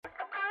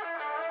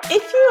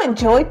If you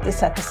enjoyed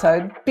this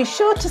episode, be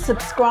sure to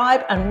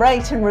subscribe and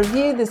rate and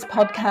review this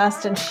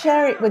podcast and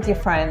share it with your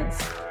friends.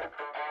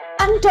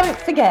 And don't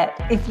forget,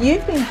 if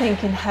you've been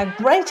thinking how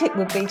great it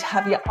would be to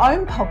have your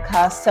own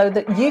podcast so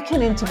that you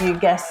can interview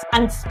guests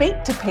and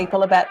speak to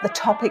people about the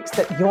topics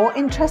that you're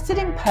interested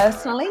in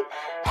personally,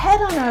 head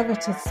on over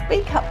to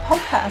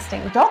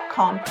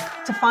speakuppodcasting.com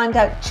to find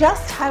out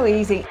just how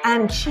easy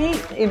and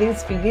cheap it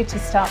is for you to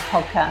start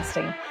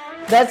podcasting.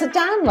 There's a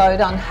download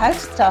on how to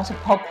start a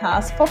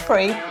podcast for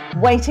free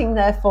waiting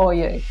there for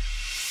you.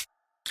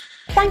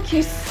 Thank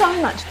you so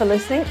much for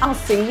listening. I'll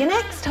see you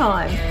next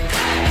time.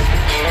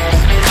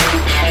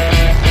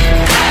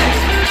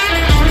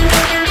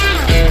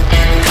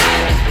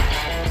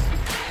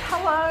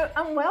 Hello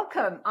and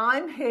welcome.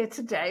 I'm here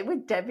today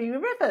with Debbie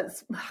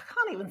Rivers. I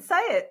can't even say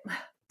it.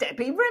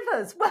 Debbie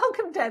Rivers.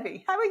 Welcome,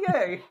 Debbie. How are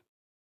you?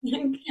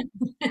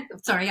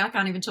 Sorry, I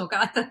can't even talk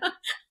either.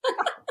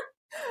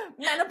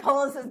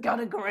 Menopause has got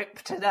a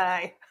grip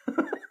today.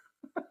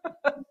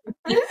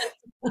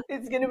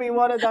 It's going to be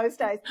one of those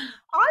days.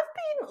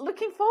 I've been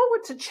looking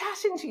forward to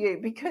chatting to you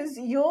because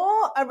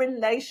you're a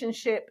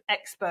relationship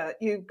expert.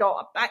 You've got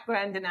a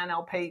background in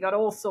NLP, you've got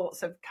all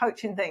sorts of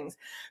coaching things,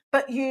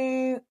 but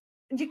you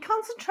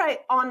concentrate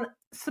on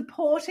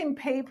supporting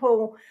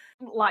people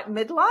like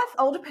midlife,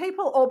 older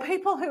people, or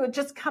people who are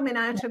just coming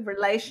out of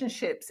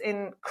relationships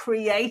in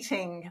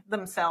creating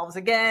themselves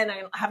again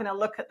and having a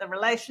look at the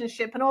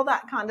relationship and all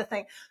that kind of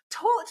thing.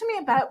 Talk to me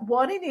about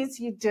what it is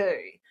you do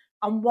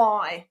and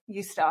why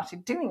you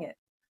started doing it.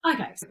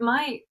 Okay, so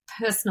my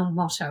personal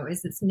motto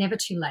is it's never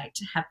too late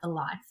to have the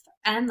life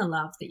and the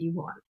love that you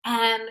want.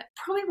 And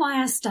probably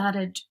why I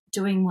started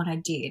doing what I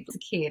did as a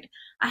kid,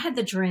 I had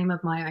the dream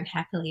of my own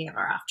happily ever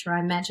after.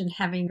 I imagined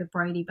having the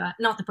Brady Bunch,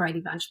 not the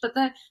Brady Bunch, but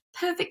the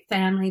perfect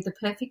family, the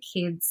perfect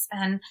kids.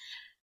 And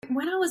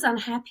when I was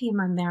unhappy in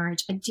my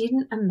marriage, I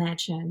didn't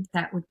imagine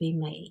that would be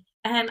me.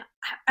 And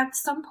at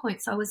some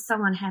points, I was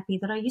so unhappy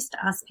that I used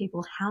to ask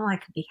people how I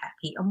could be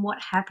happy and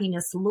what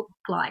happiness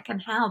looked like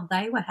and how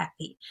they were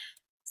happy.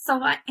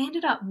 So I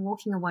ended up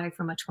walking away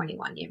from a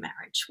 21-year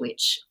marriage,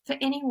 which for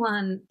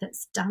anyone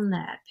that's done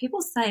that,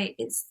 people say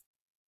it's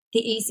the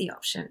easy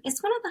option.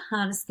 It's one of the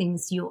hardest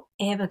things you're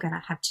ever going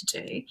to have to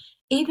do,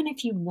 even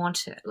if you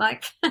want it.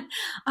 Like,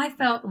 I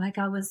felt like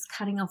I was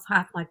cutting off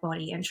half my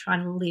body and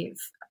trying to live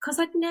because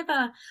I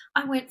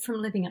went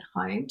from living at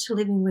home to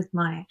living with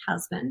my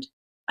husband.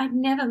 I'd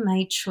never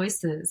made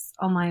choices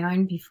on my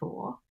own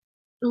before,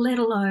 let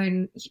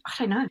alone,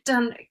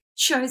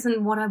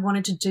 chosen what I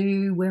wanted to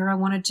do, where I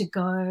wanted to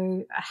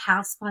go, a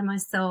house by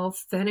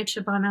myself,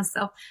 furniture by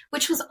myself,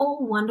 which was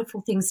all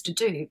wonderful things to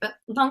do. But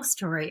long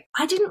story,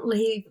 I didn't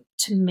leave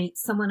to meet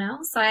someone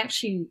else. I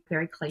actually,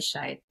 very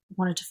cliched,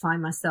 wanted to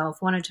find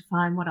myself, wanted to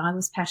find what I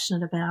was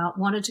passionate about,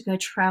 wanted to go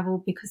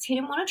travel because he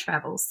didn't want to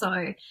travel.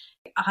 So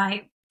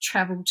I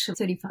traveled to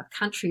 35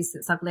 countries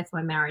since I've left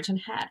my marriage and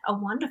had a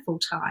wonderful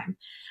time.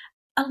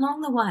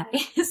 Along the way,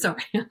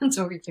 sorry, I'm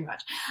talking too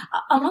much.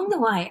 Along the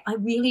way, I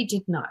really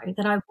did know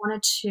that I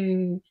wanted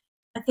to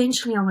be in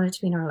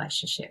a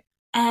relationship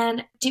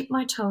and dip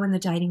my toe in the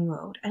dating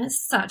world. And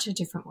it's such a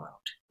different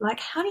world. Like,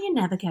 how do you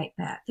navigate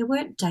that? There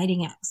weren't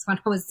dating apps when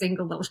I was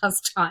single the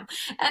last time.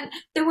 And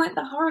there weren't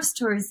the horror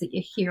stories that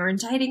you hear. And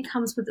dating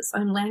comes with its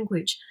own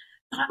language.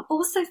 But I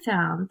also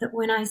found that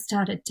when I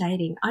started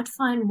dating, I'd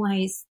find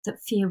ways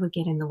that fear would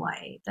get in the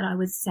way, that I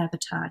would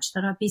sabotage,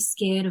 that I'd be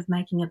scared of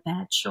making a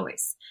bad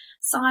choice.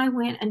 So I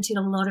went and did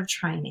a lot of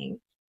training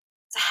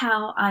to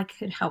how I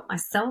could help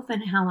myself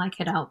and how I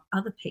could help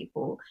other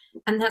people.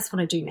 And that's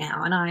what I do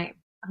now. And I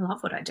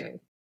love what I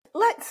do.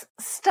 Let's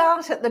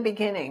start at the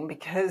beginning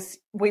because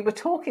we were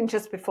talking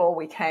just before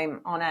we came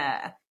on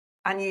air.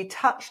 And you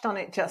touched on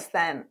it just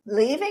then.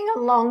 Leaving a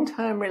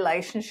long-term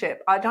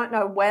relationship, I don't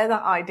know where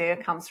that idea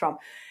comes from.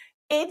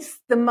 It's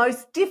the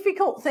most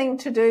difficult thing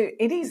to do.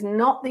 It is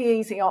not the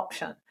easy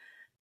option.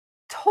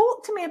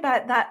 Talk to me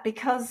about that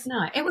because...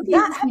 No, it would be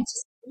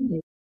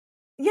easy.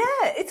 Yeah,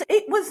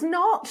 it was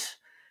not...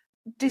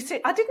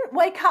 I didn't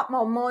wake up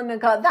one morning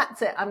and go,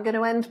 that's it, I'm going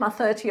to end my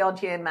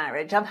 30-odd year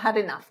marriage. I've had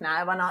enough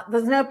now. And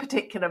there's no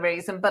particular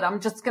reason, but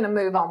I'm just going to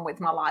move on with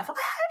my life. How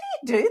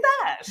do you do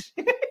that?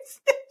 It's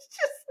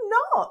just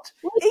not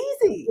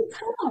easy.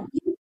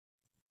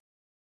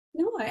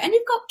 No, and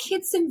you've got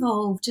kids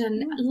involved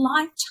and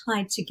life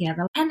tied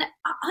together. And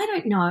I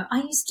don't know,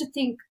 I used to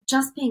think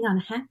just being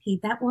unhappy,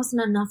 that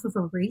wasn't enough of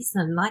a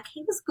reason. Like,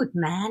 he was a good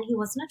man, he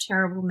wasn't a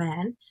terrible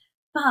man,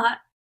 but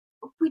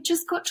we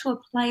just got to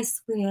a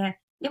place where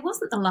it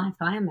wasn't the life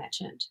I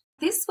imagined.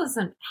 This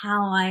wasn't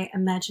how I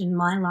imagined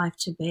my life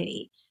to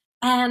be.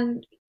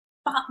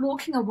 But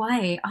walking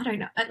away, I don't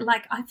know,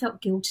 like I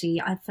felt guilty.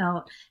 I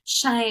felt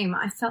shame.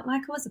 I felt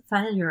like I was a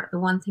failure at the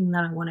one thing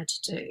that I wanted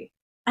to do.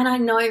 And I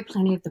know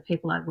plenty of the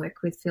people I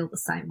work with feel the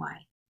same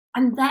way.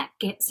 And that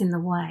gets in the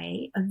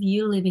way of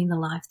you living the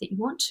life that you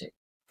want to.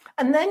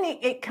 And then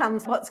it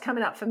comes, what's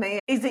coming up for me,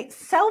 is it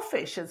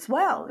selfish as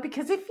well?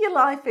 Because if your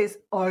life is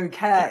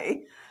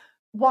okay,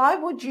 why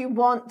would you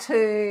want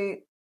to,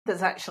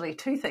 there's actually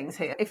two things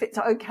here. If it's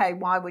okay,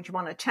 why would you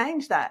want to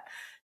change that?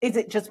 is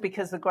it just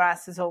because the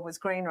grass is always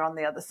greener on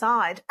the other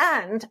side?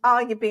 And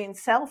are you being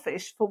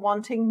selfish for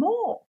wanting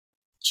more?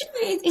 Do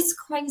you know, it's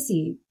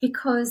crazy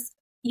because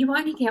you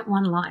only get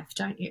one life,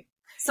 don't you?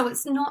 So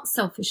it's not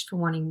selfish for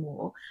wanting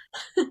more.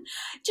 Do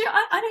you know,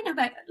 I don't know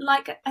about,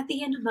 like, at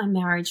the end of my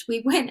marriage,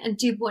 we went and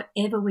did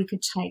whatever we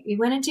could take. We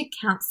went and did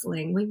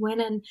counselling. We went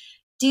and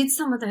did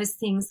some of those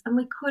things, and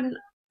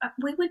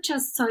we were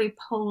just so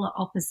polar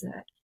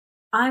opposite.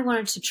 I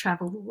wanted to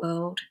travel the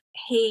world.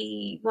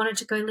 He wanted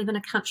to go live in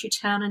a country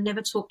town and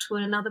never talk to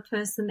another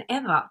person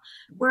ever.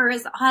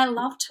 Whereas I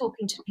love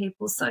talking to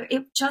people. So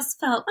it just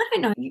felt, I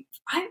don't know,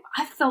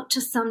 I felt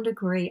to some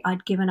degree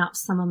I'd given up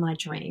some of my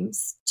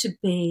dreams to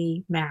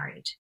be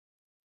married.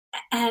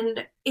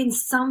 And in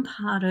some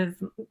part of,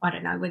 I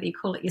don't know whether you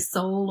call it your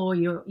soul or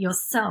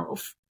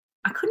yourself,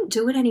 I couldn't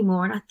do it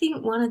anymore. And I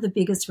think one of the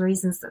biggest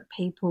reasons that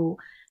people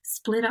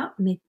split up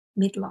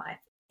midlife,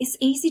 it's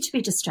easy to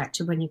be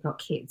distracted when you've got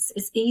kids.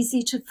 It's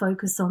easy to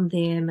focus on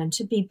them and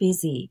to be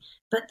busy.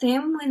 But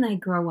then when they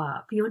grow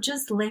up, you're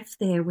just left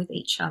there with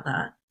each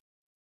other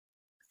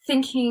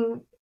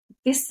thinking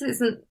it's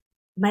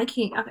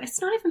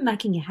not even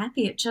making you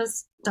happy. It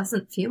just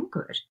doesn't feel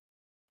good.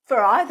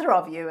 For either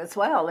of you as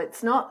well.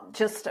 It's not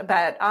just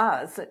about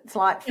us. It's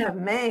like for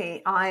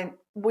me,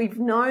 we've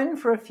known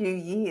for a few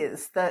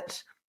years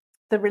that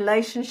the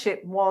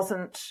relationship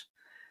wasn't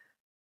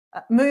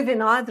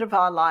moving either of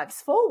our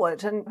lives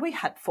forward. And we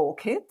had 4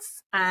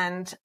 kids,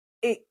 and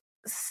it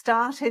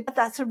started,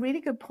 that's a really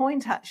good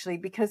point actually,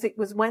 because it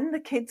was when the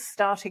kids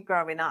started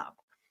growing up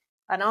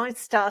and I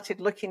started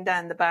looking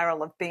down the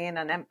barrel of being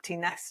an empty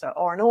nester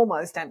or an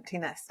almost empty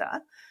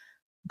nester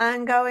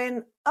and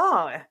going,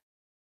 oh,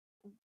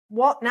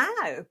 what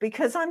now?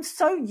 Because I'm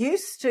so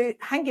used to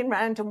hanging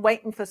around and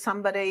waiting for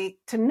somebody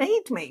to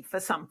need me for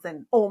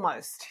something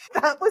almost.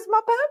 That was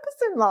my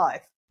purpose in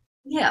life.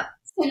 Yeah.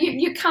 So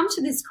you come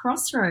to this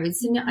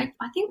crossroads, and I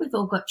think we've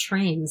all got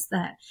dreams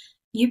that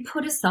you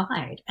put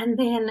aside, and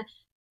then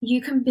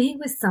you can be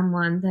with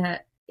someone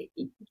that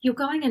you're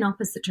going in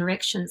opposite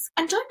directions.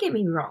 And don't get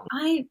me wrong,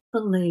 I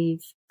believe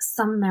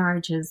some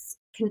marriages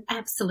can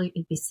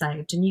absolutely be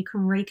saved and you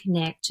can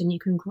reconnect and you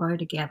can grow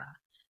together,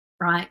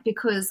 right?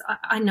 Because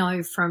I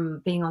know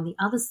from being on the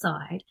other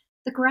side,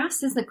 the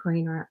grass isn't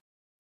greener.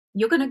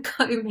 You're going to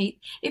go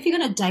if you're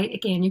going to date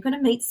again, you're going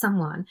to meet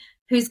someone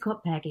who's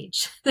got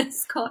baggage,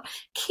 that's got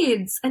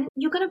kids, and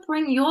you're going to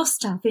bring your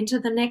stuff into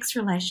the next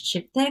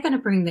relationship. They're going to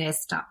bring their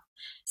stuff.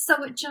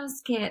 So it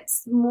just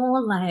gets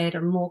more layered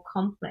and more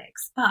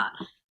complex. But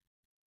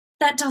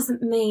that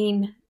doesn't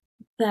mean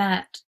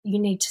that you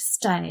need to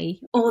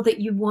stay or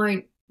that you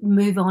won't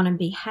move on and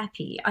be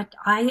happy.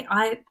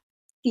 I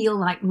feel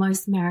like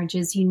most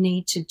marriages, you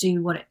need to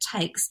do what it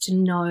takes to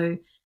know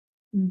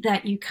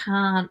that you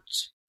can't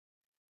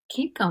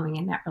keep going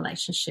in that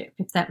relationship,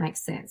 if that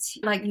makes sense.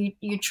 Like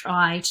you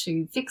try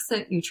to fix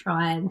it, you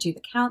try and do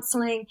the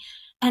counselling,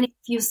 and if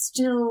you're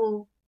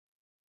still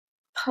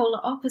polar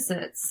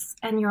opposites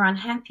and you're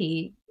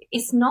unhappy,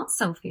 it's not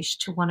selfish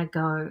to want to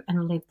go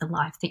and live the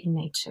life that you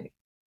need to.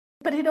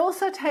 But it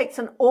also takes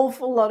an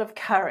awful lot of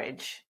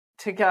courage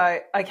to go,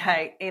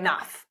 okay,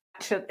 enough.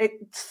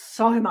 It's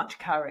so much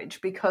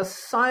courage because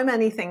so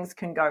many things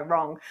can go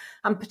wrong,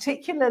 and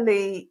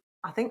particularly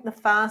I think the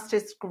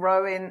fastest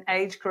growing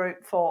age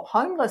group for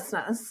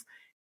homelessness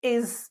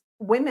is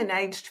women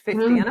aged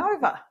 50 and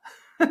over.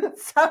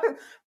 So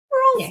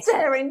we're all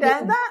staring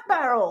down that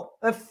barrel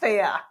of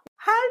fear.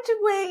 How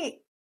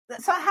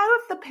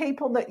have the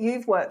people that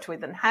you've worked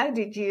with, and how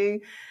did you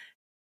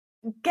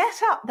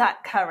get up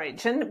that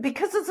courage? And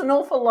because there's an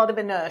awful lot of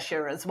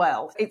inertia as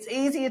well, it's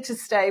easier to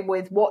stay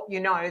with what you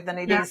know than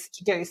it is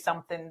to do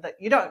something that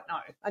you don't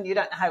know and you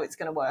don't know how it's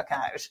going to work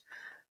out.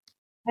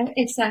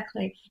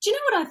 Exactly. Do you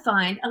know what I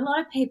find? A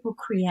lot of people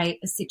create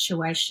a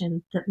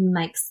situation that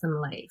makes them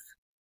leave.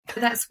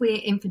 That's where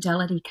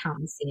infidelity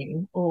comes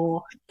in,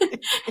 or it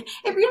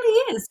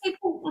really is.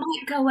 People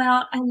might go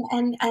out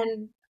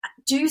and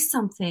do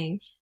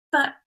something,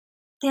 but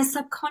their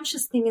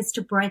subconscious thing is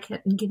to break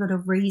it and give it a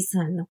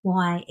reason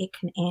why it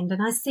can end.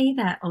 And I see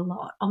that a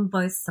lot on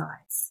both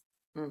sides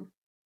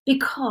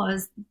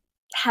because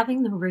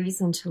having the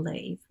reason to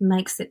leave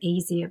makes it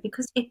easier,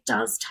 because it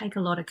does take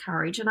a lot of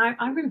courage. And I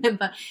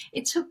remember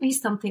it took me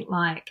something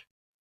like,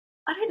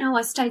 I don't know,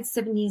 I stayed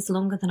 7 years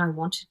longer than I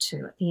wanted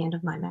to at the end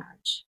of my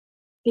marriage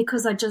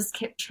because I just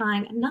kept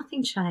trying and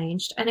nothing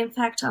changed. And in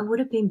fact, I would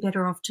have been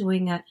better off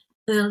doing it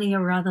earlier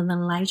rather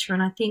than later.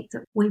 And I think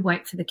that we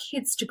wait for the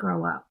kids to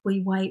grow up.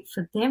 We wait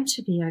for them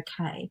to be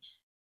okay.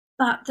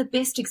 But the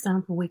best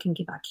example we can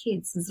give our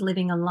kids is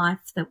living a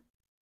life that,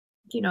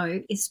 you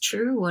know, is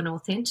true and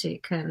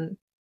authentic. And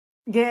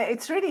yeah,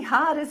 it's really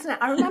hard, isn't it?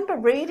 I remember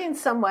reading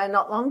somewhere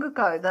not long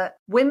ago that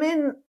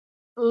women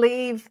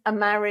leave a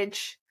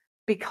marriage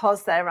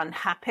because they're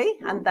unhappy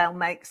and they'll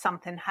make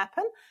something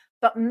happen,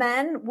 but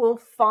men will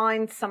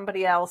find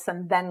somebody else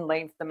and then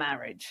leave the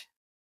marriage.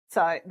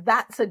 So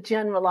that's a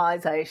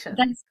generalization.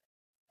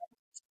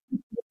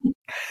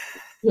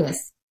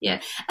 Yes,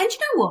 yeah. And you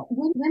know what?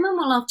 Women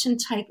will often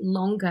take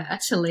longer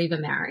to leave a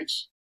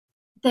marriage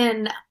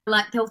then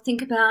like they'll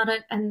think about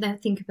it and they'll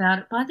think about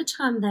it. By the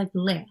time they've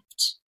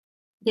left,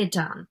 they're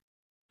done.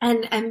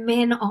 And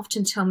men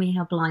often tell me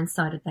how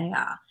blindsided they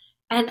are.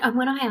 And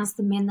when I ask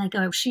the men, they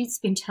go, she's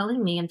been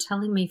telling me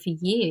for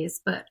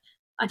years, but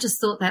I just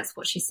thought that's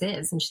what she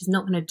says and she's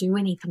not going to do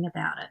anything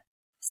about it.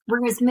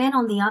 Whereas men,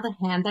 on the other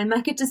hand, they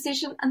make a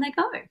decision and they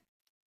go.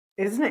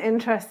 Isn't it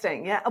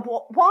interesting? Yeah.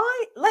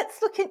 Why?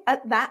 Let's look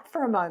at that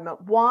for a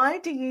moment. Why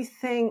do you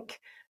think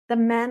the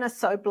men are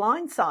so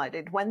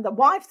blindsided when the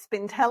wife's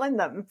been telling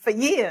them for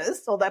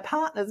years, or their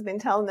partner's been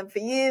telling them for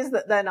years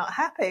that they're not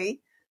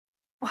happy?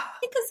 I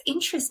think it's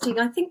interesting.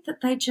 I think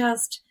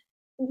that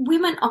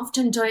women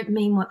often don't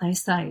mean what they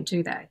say,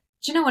 do they?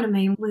 Do you know what I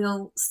mean?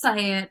 We'll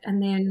say it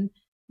and then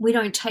we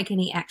don't take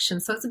any action.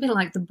 So it's a bit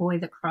like the boy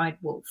that cried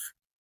wolf.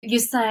 You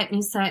say it and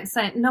you say it and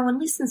say it. No one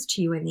listens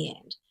to you in the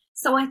end.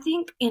 So I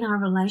think in our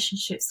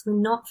relationships, we're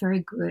not very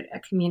good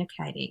at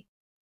communicating.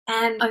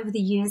 And over the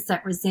years,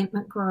 that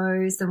resentment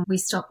grows and we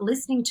stop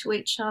listening to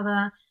each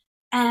other.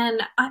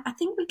 And I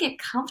think we get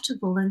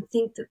comfortable and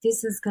think that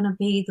this is going to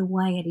be the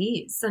way it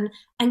is.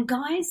 And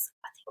guys,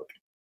 I think,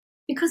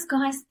 because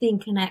guys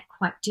think and act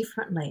quite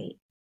differently,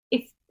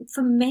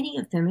 for many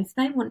of them, if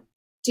they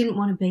didn't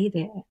want to be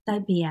there,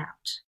 they'd be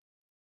out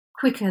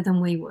quicker than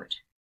we would.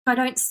 I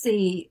don't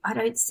see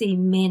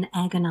men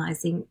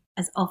agonizing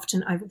as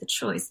often over the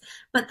choice,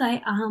 but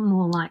they are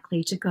more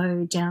likely to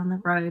go down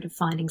the road of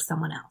finding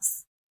someone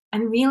else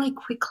and really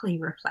quickly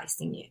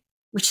replacing you,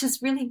 which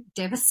is really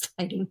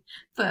devastating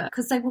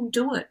because they will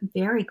do it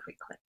very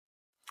quickly.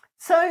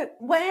 So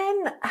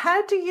when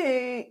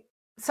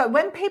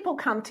people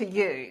come to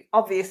you,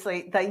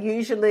 obviously they're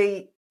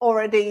usually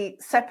already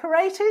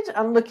separated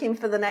and looking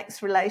for the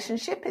next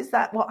relationship. Is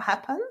that what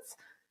happens?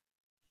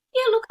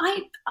 Yeah, look,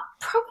 I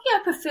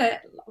prefer,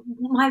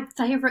 my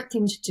favourite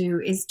thing to do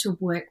is to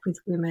work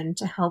with women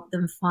to help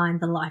them find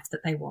the life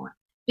that they want.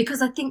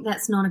 Because I think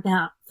that's not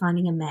about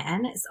finding a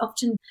man. It's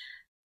often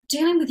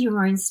dealing with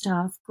your own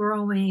stuff,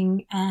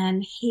 growing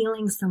and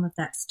healing some of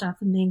that stuff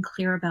and being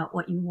clear about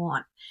what you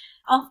want.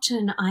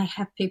 Often I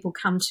have people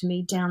come to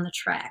me down the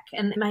track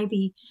and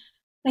maybe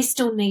they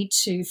still need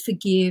to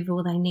forgive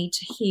or they need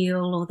to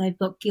heal or they've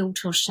got guilt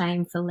or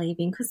shame for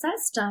leaving, because that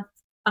stuff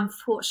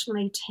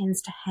unfortunately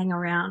tends to hang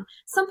around.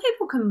 Some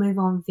people can move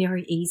on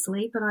very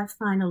easily, but I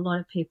find a lot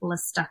of people are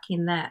stuck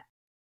in that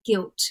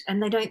guilt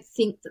and they don't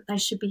think that they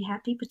should be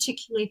happy,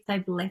 particularly if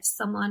they've left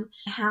someone.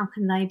 How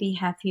can they be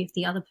happy if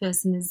the other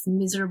person is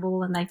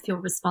miserable and they feel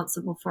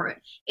responsible for it?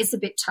 It's a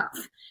bit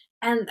tough.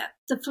 And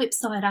the flip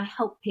side, I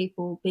help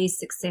people be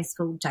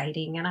successful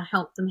dating and I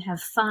help them have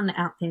fun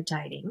out there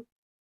dating.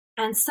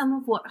 And some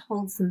of what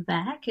holds them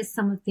back is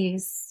some of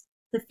this,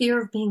 the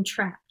fear of being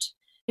trapped.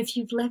 If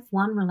you've left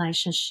one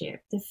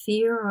relationship, the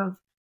fear of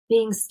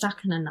being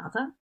stuck in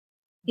another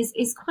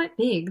is quite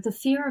big. The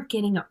fear of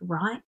getting it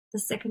right the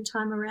second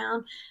time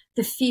around,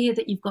 the fear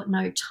that you've got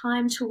no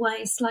time to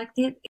waste. Like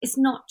that, it's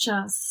not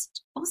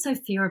just also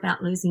fear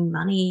about losing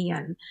money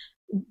and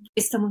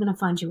is someone going to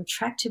find you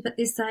attractive at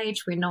this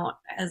age? We're not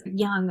as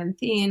young and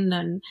thin,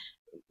 and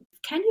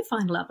can you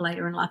find love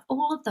later in life?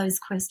 All of those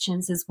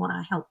questions is what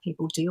I help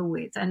people deal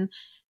with. And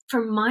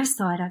from my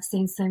side, I've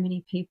seen so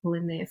many people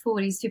in their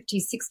 40s,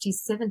 50s,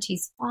 60s,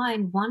 70s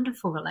find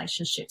wonderful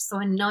relationships. So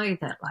I know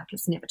that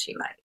it's never too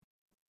late.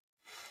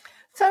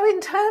 So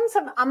in terms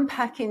of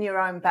unpacking your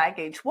own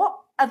baggage, what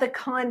are the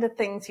kind of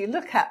things you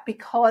look at?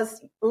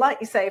 Because like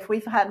you say, if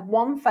we've had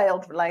one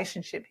failed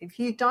relationship, if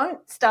you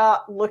don't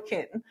start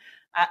looking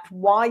at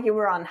why you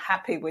were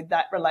unhappy with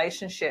that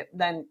relationship,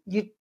 then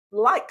you're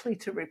likely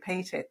to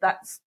repeat it.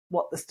 That's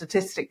what the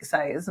statistics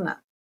say, isn't it?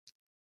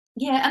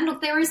 Yeah, and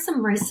look, there is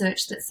some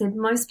research that said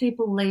most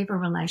people leave a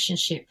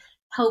relationship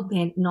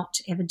hell-bent not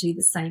to ever do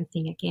the same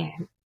thing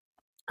again.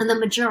 And the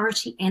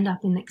majority end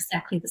up in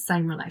exactly the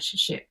same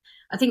relationship.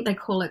 I think they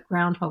call it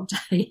Groundhog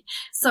Day.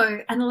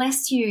 So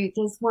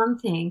there's one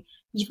thing,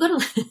 you got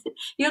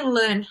to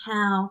learn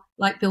how,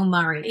 like Bill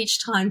Murray,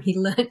 each time he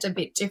learnt a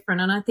bit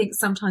different. And I think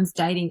sometimes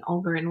dating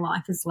older in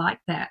life is like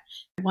that.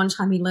 One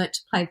time he learnt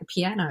to play the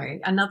piano.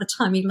 Another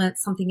time he learnt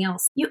something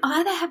else. You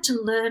either have to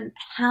learn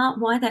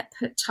why that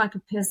type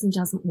of person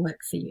doesn't work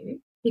for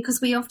you, because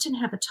we often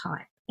have a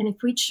type. And if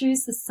we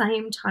choose the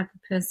same type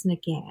of person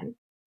again,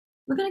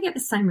 we're going to get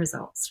the same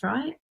results,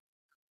 right?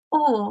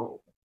 Or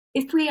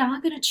if we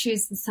are going to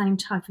choose the same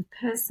type of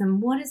person,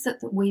 what is it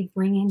that we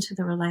bring into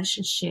the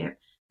relationship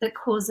that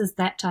causes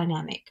that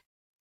dynamic?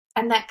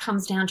 And that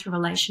comes down to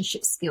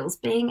relationship skills,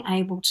 being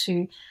able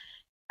to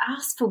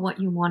ask for what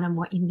you want and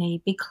what you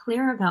need, be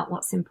clear about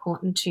what's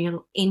important to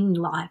you in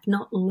life,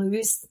 not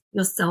lose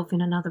yourself in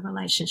another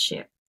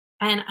relationship.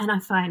 And I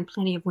find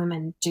plenty of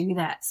women do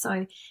that.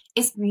 So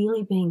it's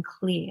really being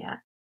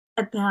clear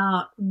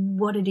about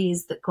what it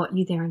is that got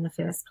you there in the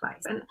first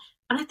place. And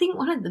I think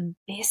one of the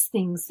best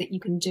things that you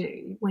can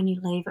do when you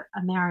leave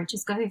a marriage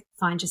is go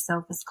find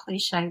yourself, as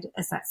cliched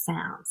as that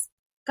sounds.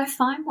 Go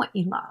find what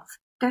you love.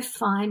 Go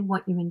find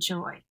what you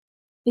enjoy.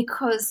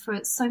 Because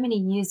for so many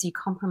years you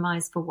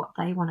compromise for what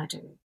they want to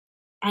do.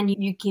 and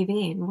you give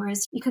in.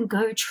 Whereas you can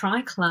go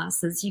try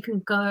classes, you can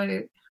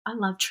go, I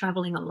love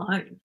traveling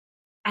alone.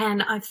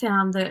 And I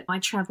found that I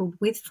traveled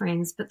with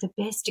friends, but the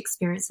best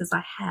experiences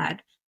I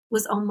had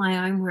was on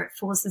my own, where it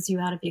forces you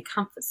out of your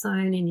comfort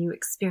zone and you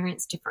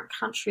experience different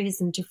countries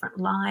and different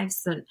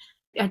lives and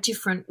a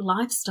different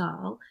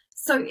lifestyle.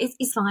 So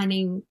it's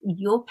finding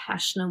your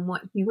passion and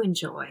what you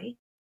enjoy,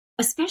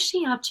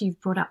 especially after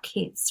you've brought up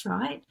kids,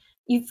 right?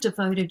 You've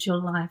devoted your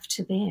life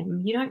to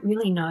them. You don't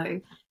really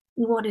know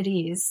what it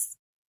is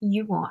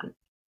you want.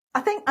 I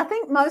think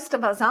most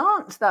of us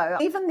aren't, though.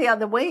 Even the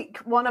other week,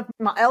 one of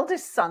my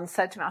eldest sons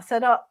said to me, I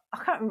said, I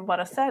can't remember what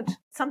I said.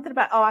 Something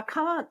about,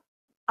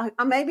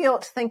 I maybe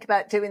ought to think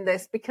about doing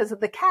this because of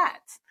the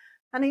cats.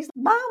 And he's,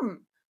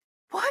 Mum,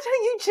 why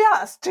don't you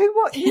just do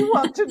what you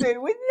want to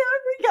do with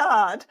no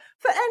regard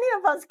for any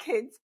of us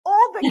kids or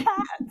the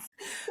cats?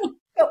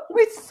 But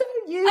we're so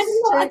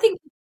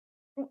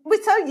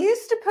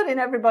used to putting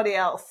everybody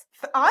else.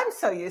 I'm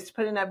so used to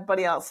putting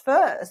everybody else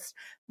first.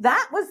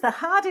 That was the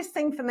hardest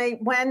thing for me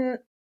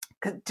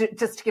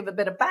just to give a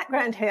bit of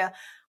background here,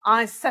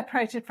 I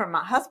separated from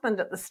my husband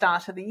at the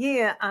start of the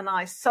year and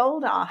I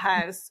sold our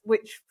house,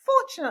 which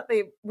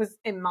fortunately was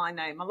in my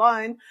name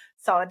alone.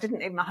 So I didn't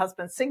need my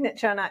husband's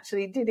signature and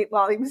actually did it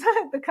while he was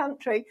out of the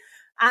country.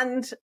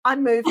 And I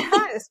moved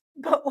house.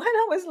 But when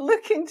I was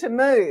looking to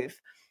move,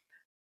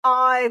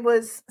 I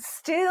was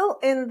still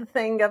in the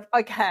thing of,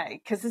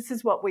 okay, because this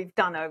is what we've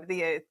done over the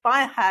years,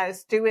 buy a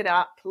house, do it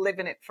up, live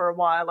in it for a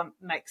while and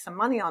make some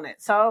money on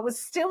it. So I was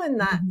still in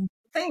that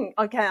thing.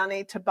 Okay, I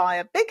need to buy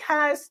a big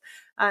house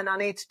and I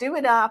need to do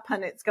it up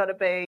and it's got to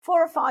be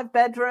 4 or 5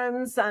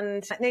 bedrooms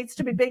and it needs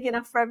to be big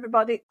enough for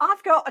everybody.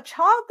 I've got a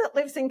child that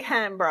lives in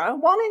Canberra,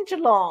 one in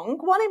Geelong,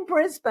 one in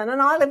Brisbane,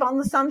 and I live on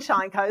the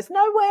Sunshine Coast,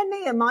 nowhere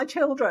near my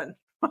children,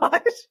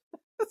 right?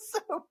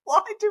 So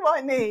why do I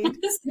need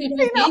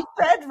enough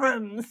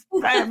bedrooms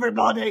for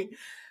everybody?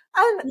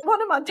 And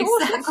one of my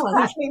daughters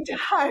sat me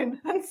down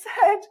and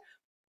said,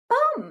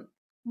 Mum,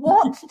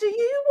 what do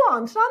you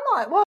want? And I'm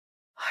like, well,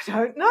 I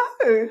don't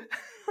know.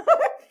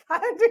 I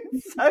found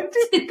it so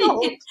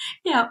difficult.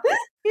 Yeah.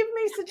 Give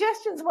me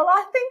suggestions. Well,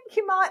 I think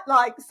you might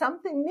like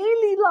something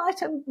really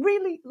light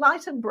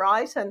and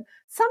bright and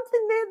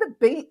something near the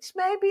beach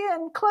maybe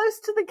and close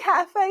to the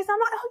cafes. I'm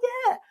like, oh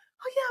yeah,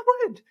 I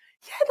would.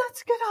 Yeah,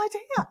 that's a good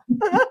idea.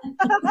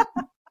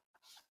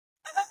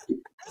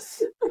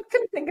 I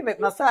couldn't think of it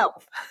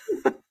myself.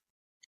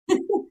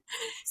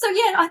 So,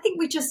 yeah, I think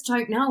we just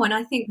don't know. And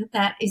I think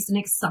that is an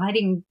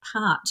exciting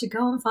part, to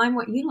go and find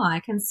what you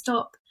like and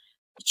stop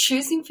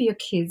choosing for your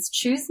kids,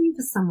 choosing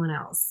for someone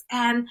else.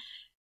 And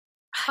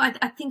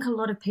I think a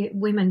lot of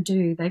women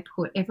do. They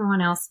put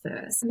everyone else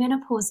first.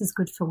 Menopause is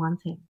good for one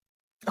thing.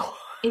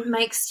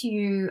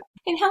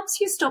 It helps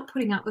you stop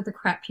putting up with the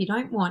crap you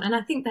don't want. And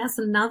I think that's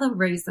another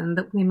reason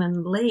that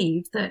women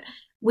leave, that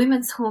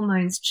women's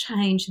hormones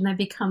change and they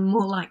become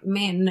more like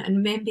men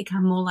and men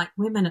become more like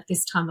women at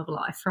this time of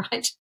life,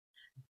 right?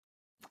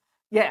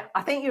 Yeah,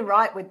 I think you're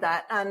right with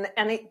that. And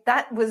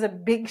that was a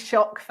big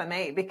shock for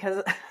me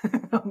because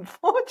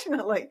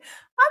unfortunately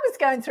I was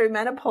going through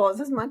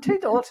menopause as my 2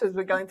 daughters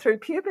were going through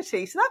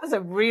puberty. So that was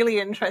a really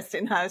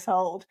interesting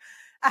household.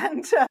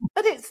 And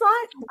but it's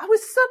like I was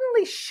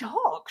suddenly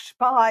shocked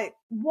by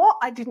what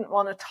I didn't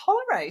want to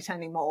tolerate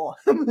anymore.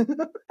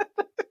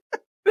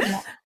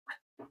 Yeah.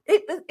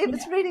 It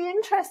was really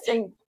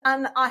interesting.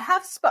 And I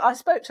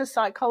spoke to a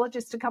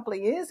psychologist a couple of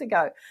years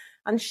ago,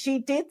 and she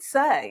did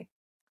say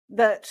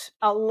that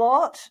a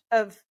lot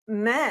of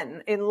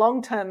men in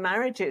long-term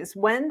marriages,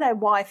 when their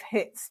wife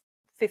hits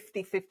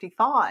 50,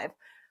 55,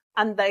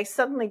 and they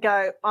suddenly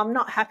go, I'm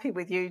not happy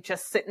with you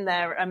just sitting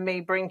there and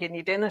me bringing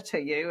you dinner to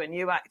you and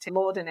you acting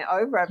lording it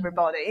over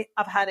everybody.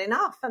 I've had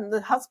enough. And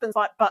the husband's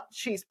like, but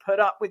she's put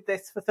up with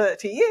this for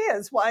 30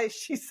 years. Why is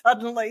she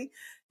suddenly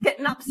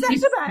getting upset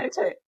about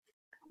it?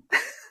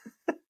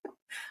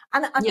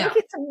 And I think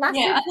it's a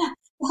massive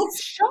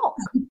shock.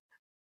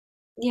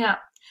 Yeah.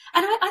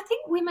 And I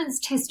think women's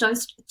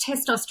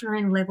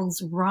testosterone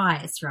levels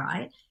rise,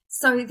 right?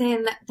 So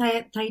then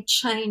they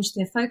change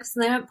their focus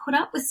and they don't put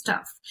up with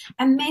stuff.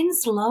 And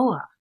men's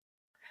lower.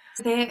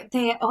 They're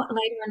later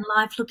in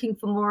life looking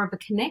for more of a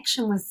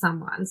connection with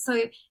someone.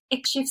 So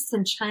it shifts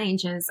and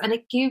changes, and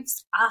it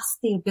gives us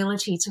the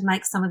ability to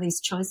make some of these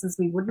choices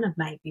we wouldn't have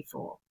made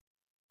before.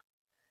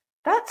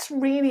 That's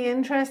really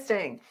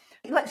interesting.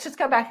 Let's just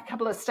go back a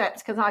couple of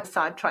steps because I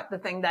sidetracked the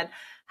thing then.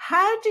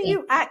 How do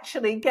you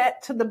actually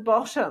get to the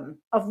bottom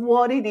of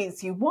what it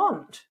is you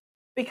want?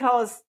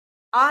 Because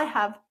I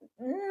have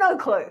no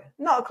clue,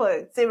 not a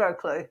clue, zero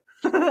clue.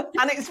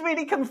 And it's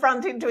really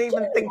confronting to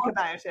even think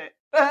about it.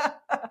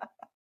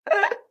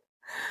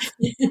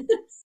 Do you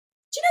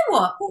know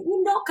what?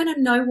 You're not going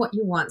to know what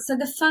you want. So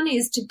the fun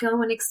is to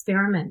go and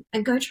experiment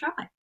and go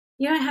try.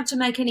 You don't have to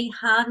make any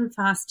hard and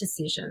fast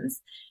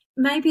decisions.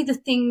 Maybe the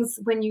things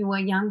when you were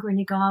younger and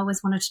you go, I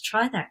always wanted to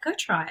try that. Go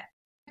try it.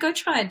 Go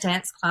try a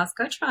dance class.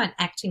 Go try an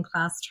acting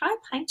class. Try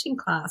a painting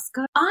class.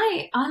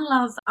 I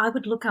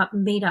would look up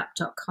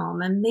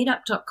meetup.com, and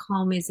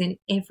meetup.com is in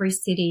every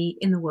city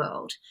in the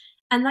world.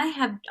 And they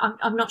have,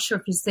 I'm not sure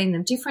if you've seen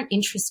them, different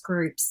interest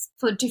groups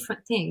for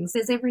different things.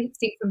 There's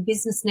everything from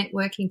business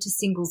networking to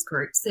singles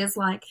groups. There's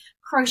like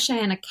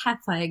crochet in a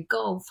cafe,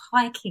 golf,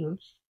 hiking.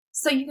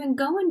 So you can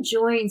go and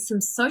join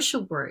some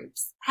social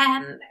groups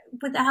and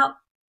without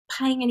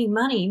paying any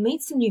money,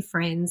 meet some new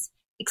friends,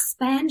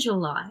 expand your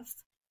life.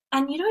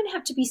 And you don't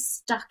have to be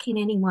stuck in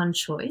any one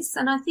choice.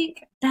 And I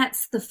think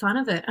that's the fun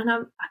of it.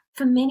 And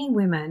for many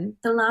women,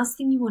 the last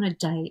thing you want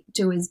to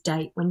do is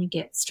date when you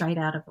get straight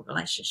out of a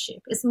relationship.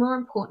 It's more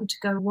important to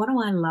go, what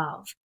do I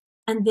love?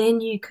 And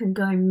then you can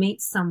go meet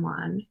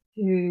someone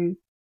who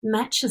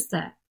matches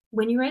that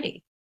when you're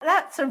ready.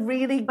 That's a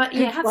really But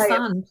yeah, have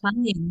fun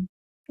playing.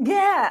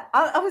 Yeah,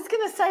 I was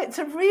going to say it's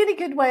a really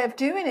good way of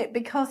doing it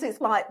because it's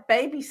like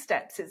baby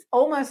steps. It's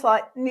almost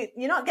like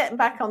you're not getting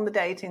back on the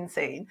dating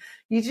scene.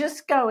 You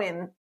just go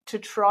in to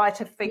try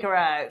to figure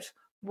out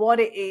what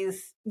it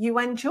is you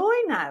enjoy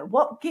now.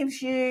 What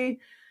gives you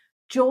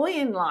joy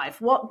in life?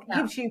 What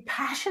gives you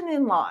passion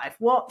in life?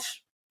 What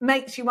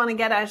makes you want to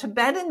get out of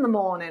bed in the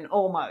morning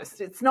almost?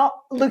 It's not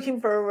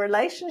looking for a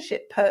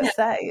relationship per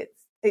se.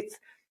 It's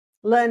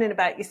learning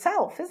about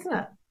yourself, isn't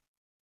it?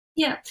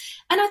 Yeah.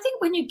 And I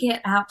think when you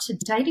get out to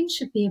dating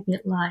should be a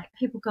bit like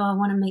people go, I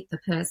want to meet the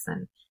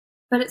person.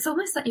 But it's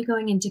almost like you're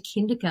going into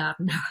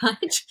kindergarten,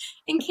 right?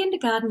 In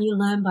kindergarten, you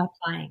learn by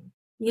playing.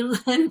 You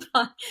learn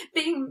by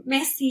being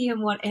messy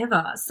and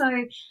whatever. So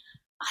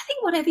I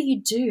think whatever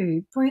you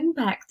do, bring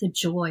back the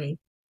joy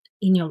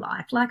in your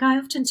life. Like I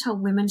often tell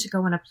women to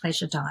go on a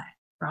pleasure diet,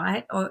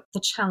 right? Or the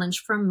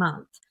challenge for a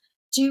month.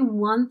 Do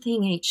one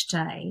thing each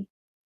day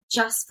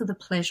just for the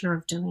pleasure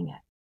of doing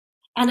it.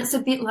 And it's a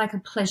bit like a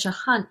pleasure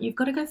hunt. You've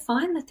got to go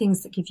find the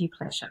things that give you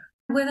pleasure,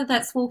 whether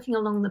that's walking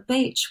along the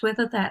beach,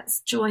 whether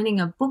that's joining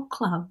a book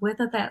club,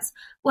 whether that's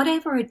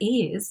whatever it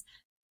is,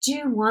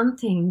 do one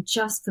thing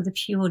just for the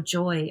pure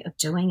joy of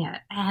doing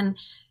it. And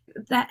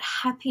that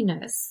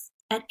happiness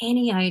at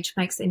any age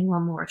makes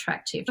anyone more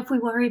attractive. If we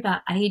worry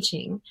about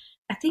aging,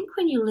 I think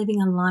when you're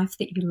living a life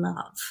that you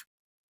love,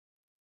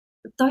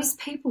 those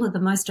people are the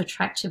most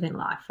attractive in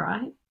life,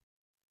 right?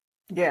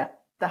 Yeah.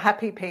 The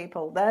happy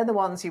people, they're the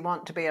ones you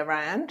want to be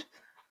around.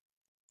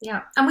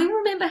 Yeah. And we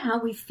remember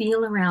how we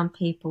feel around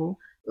people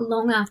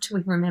long after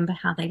we remember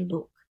how they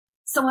look.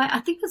 So I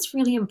think it's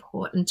really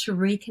important to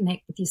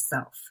reconnect with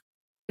yourself,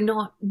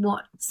 not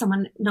what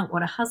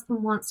a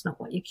husband wants, not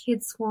what your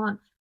kids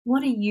want.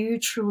 What do you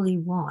truly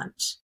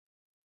want?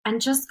 And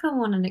just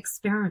go on an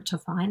experiment to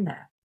find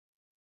that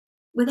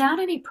without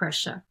any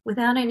pressure,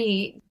 without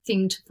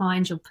anything to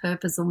find your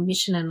purpose or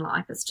mission in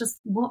life. It's just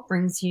what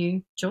brings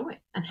you joy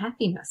and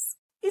happiness.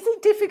 Is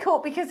it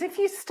difficult? Because if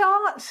you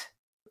start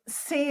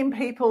seeing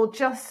people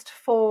just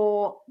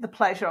for the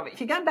pleasure of it, if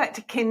you're going back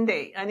to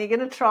kindy and you're going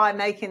to try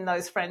making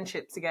those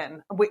friendships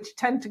again, which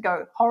tend to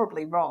go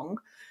horribly wrong,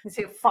 you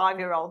see a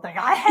 5-year-old think,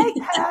 I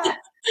hate her.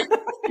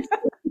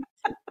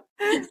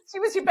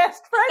 She was your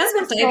best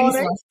friend this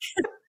morning.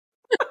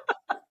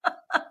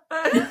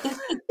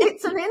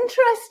 It's an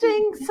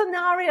interesting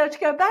scenario to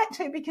go back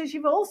to because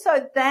you've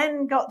also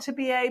then got to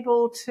be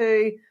able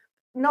to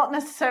not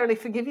necessarily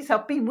forgive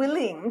yourself, be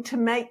willing to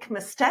make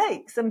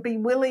mistakes and be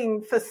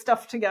willing for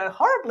stuff to go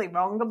horribly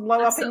wrong and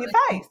blow Absolutely. up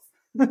in your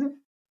face.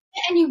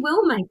 And you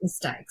will make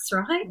mistakes,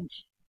 right?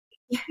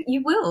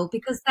 You will,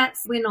 because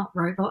we're not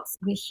robots,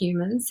 we're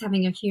humans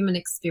having a human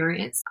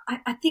experience.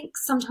 I think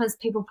sometimes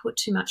people put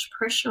too much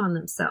pressure on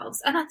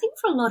themselves. And I think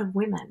for a lot of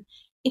women,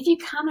 if you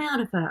come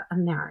out of a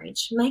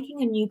marriage,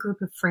 making a new group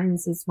of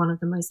friends is one of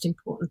the most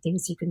important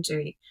things you can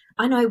do.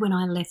 I know when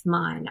I left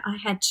mine, I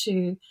had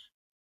to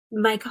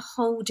make a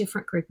whole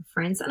different group of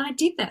friends. And I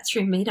did that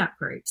through meetup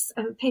groups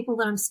and people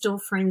that I'm still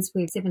friends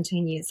with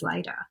 17 years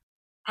later.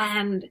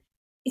 And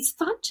it's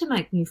fun to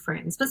make new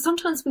friends, but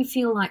sometimes we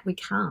feel like we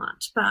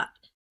can't. But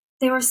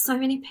there are so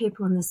many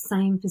people in the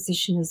same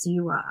position as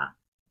you are.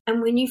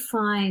 And when you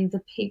find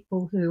the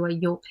people who are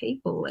your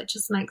people, it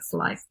just makes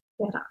life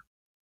better.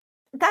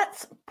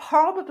 That's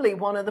probably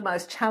one of the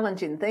most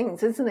challenging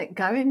things, isn't it?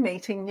 Going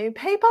meeting new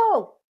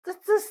people.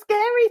 That's a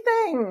scary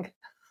thing.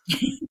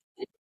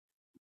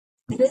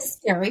 It is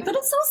scary, but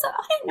it's also,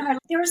 I don't know,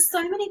 there are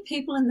so many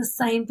people in the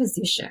same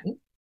position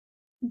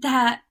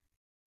that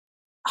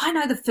I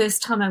know the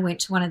first time I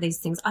went to one of these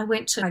things, I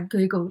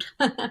Googled.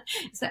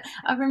 So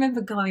I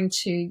remember going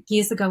to,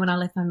 years ago when I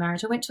left my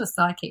marriage, I went to a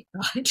psychic,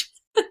 right?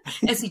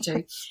 As you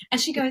do.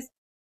 And she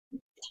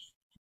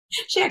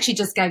actually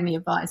just gave me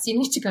advice. You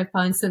need to go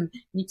find some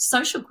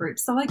social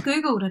groups. So I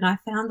Googled and I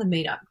found the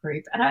meetup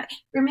group. And I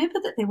remember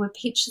that there were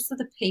pictures of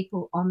the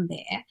people on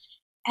there.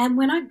 And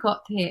when I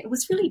got there, it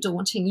was really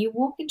daunting. I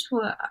walked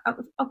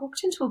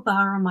into a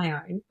bar on my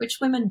own, which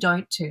women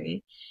don't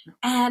do.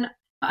 And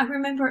I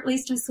remember at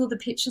least I saw the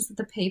pictures of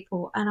the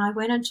people and I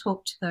went and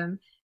talked to them.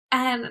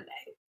 And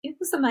it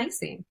was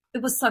amazing.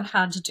 It was so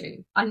hard to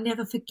do. I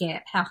never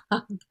forget how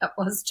hard that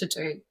was to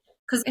do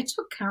because it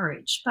took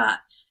courage. But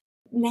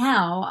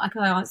now I go,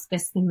 oh, it's the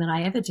best thing that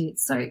I ever did.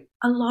 So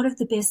a lot of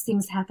the best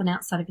things happen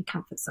outside of your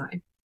comfort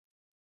zone.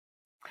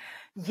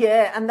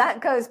 Yeah, and that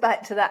goes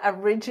back to that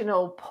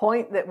original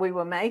point that we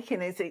were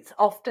making, is it's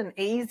often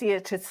easier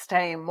to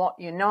stay in what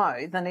you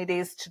know than it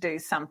is to do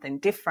something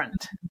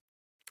different.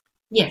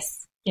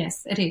 Yes,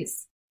 it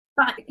is.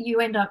 But you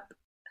end up,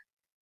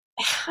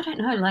 I don't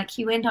know, like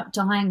you end up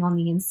dying on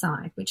the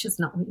inside, which is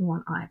not what you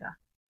want either.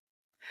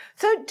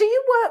 So do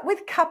you work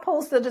with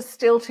couples that are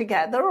still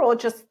together, or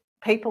just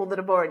people that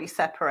have already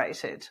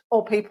separated,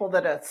 or people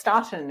that are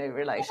starting a new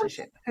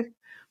relationship? I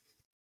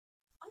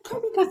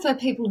probably prefer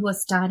people who are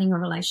starting a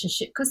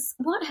relationship, because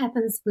what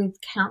happens with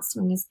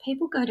counselling is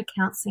people go to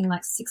counselling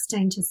like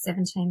 16 to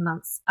 17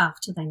 months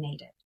after they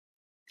need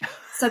it.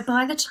 So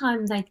by the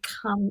time they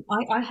come,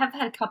 I have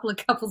had a couple of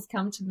couples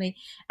come to me,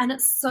 and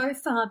it's so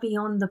far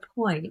beyond the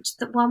point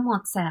that one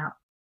wants out.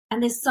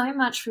 And there's so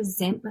much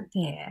resentment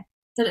there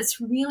that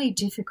it's really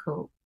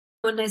difficult,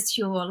 unless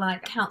you're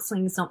like,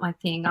 counselling is not my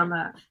thing. I'm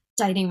a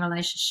dating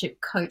relationship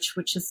coach,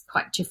 which is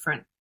quite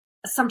different.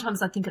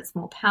 Sometimes I think it's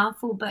more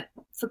powerful, but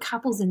for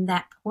couples in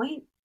that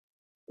point,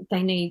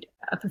 they need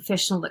a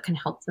professional that can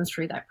help them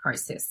through that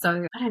process.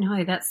 So I don't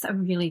know, that's a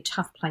really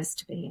tough place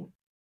to be in.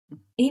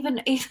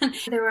 Even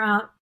there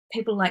are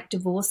people like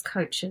divorce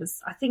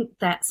coaches. I think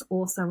that's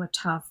also a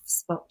tough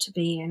spot to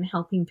be in,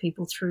 helping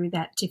people through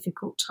that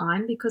difficult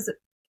time, because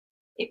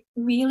it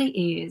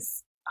really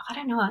is, I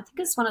don't know, I think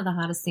it's one of the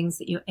hardest things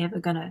that you're ever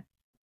going to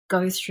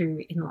go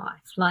through in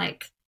life.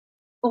 Like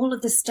all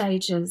of the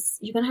stages,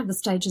 you're going to have the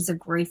stages of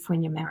grief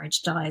when your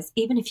marriage dies,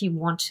 even if you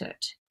want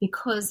it,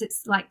 because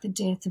it's like the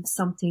death of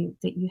something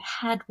that you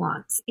had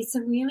once. It's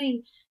a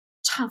really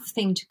tough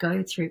thing to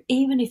go through,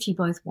 even if you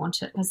both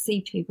want it. I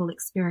see people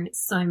experience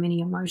so many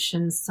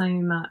emotions, so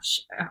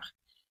much.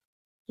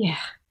 Yeah,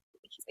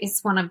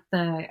 it's one of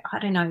the, I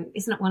don't know,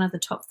 isn't it one of the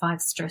top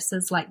 5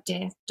 stresses, like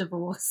death,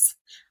 divorce,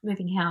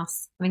 moving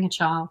house, having a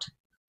child?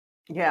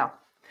 Yeah.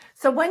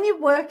 So when you're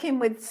working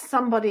with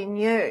somebody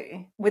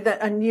new, with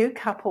a new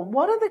couple,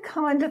 what are the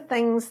kind of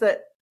things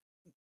that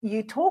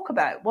you talk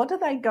about? What do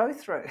they go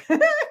through?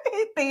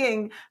 It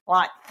being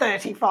like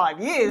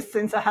 35 years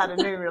since I had a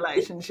new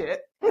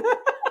relationship.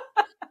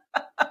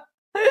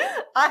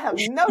 I have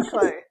no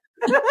clue.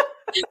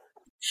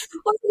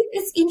 Well,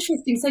 it's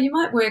interesting. So you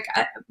might work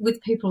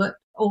with people at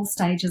all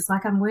stages.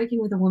 Like I'm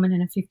working with a woman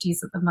in her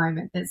 50s at the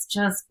moment that's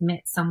just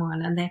met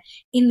someone, and they're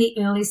in the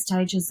early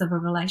stages of a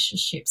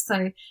relationship.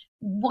 So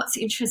what's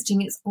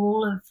interesting is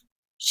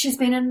she's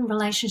been in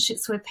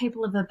relationships where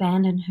people have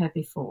abandoned her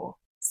before.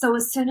 So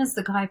as soon as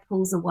the guy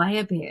pulls away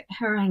a bit,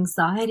 her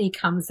anxiety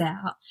comes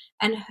out,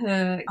 and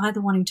her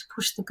either wanting to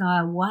push the guy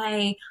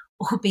away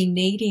or be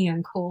needy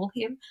and call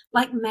him.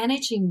 Like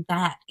managing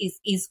that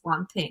is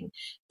one thing.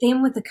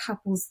 Then with the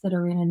couples that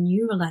are in a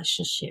new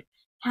relationship,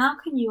 how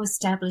can you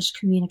establish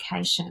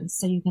communication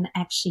so you can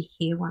actually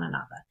hear one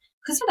another?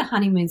 Because at the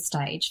honeymoon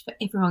stage, that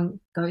everyone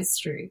goes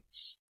through,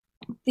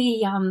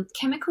 the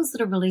chemicals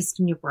that are released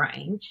in your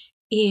brain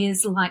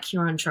is like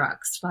you're on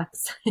drugs,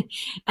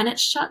 and it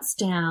shuts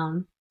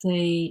down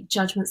the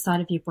judgment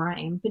side of your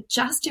brain, but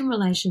just in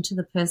relation to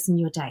the person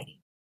you're dating,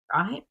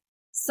 right?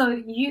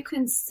 So you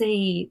can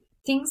see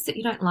things that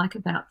you don't like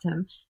about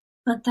them,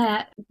 but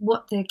that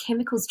what the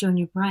chemicals do in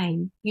your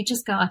brain, you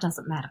just go, oh, it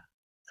doesn't matter,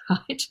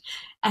 right?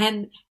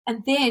 And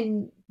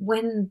then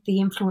when the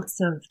influence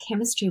of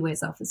chemistry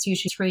wears off, it's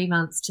usually 3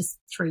 months to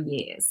 3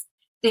 years.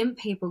 Then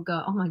people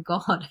go, oh my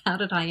God, how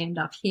did I end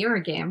up here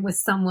again with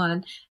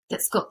someone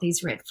that's got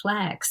these red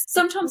flags?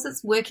 Sometimes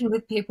it's working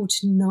with people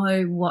to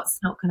know what's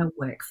not going to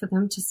work for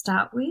them to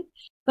start with,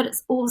 but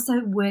it's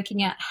also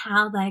working out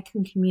how they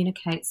can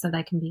communicate so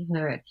they can be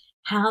heard,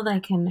 how they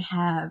can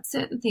have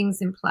certain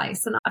things in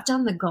place. And I've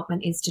done the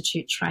Gottman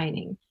Institute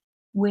training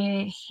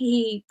where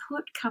he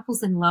put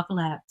couples in a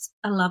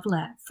love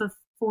lab for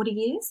 40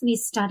 years, and he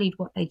studied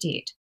what they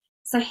did.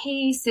 So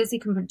he says he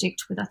can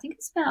predict with, I think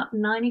it's about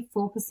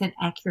 94%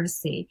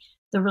 accuracy,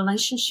 the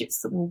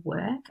relationships that will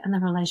work and the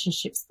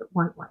relationships that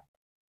won't work,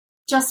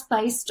 just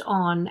based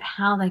on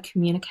how they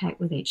communicate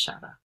with each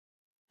other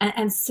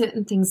and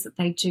certain things that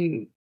they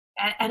do.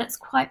 And it's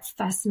quite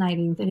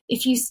fascinating that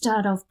if you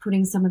start off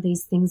putting some of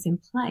these things in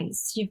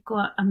place, you've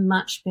got a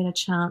much better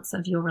chance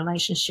of your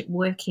relationship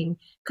working,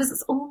 because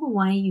it's all the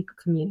way you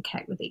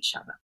communicate with each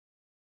other.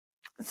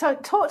 So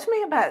talk to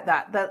me about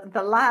that,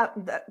 the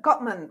lab, the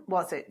Gottman,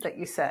 was it that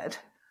you said?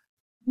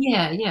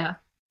 Yeah.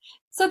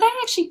 So they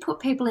actually put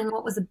people in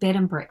what was a bed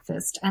and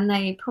breakfast, and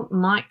they put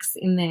mics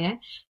in there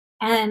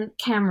and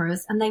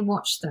cameras, and they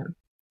watched them.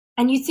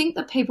 And you think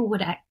that people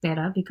would act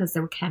better because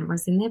there were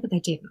cameras in there, but they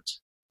didn't.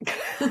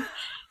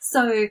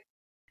 So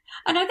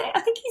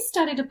I think he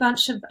studied a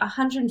bunch of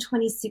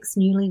 126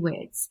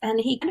 newlyweds, and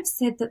he kind of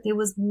said that there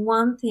was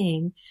one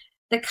thing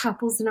that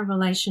couples in a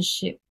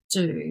relationship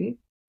do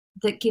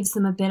that gives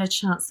them a better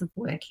chance of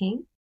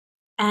working.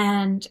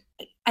 And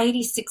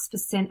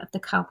 86% of the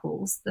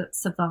couples that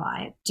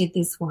survived did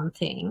this one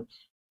thing.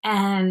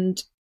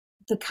 And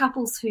the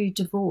couples who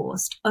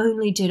divorced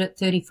only did it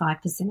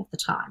 35% of the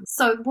time.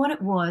 So what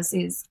it was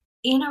is,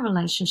 in a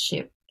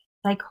relationship,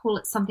 they call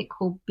it something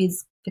called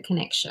bids for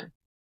connection.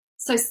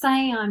 So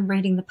say I'm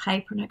reading the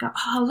paper and I go,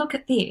 oh, look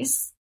at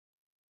this.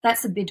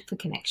 That's a bid for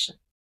connection.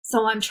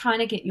 So I'm trying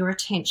to get your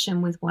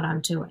attention with what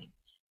I'm doing.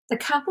 The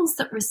couples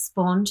that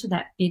respond to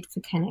that bid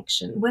for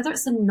connection, whether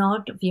it's a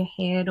nod of your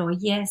head or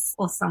yes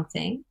or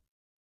something,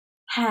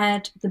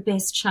 had the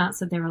best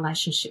chance of their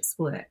relationships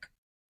work.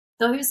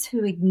 Those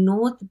who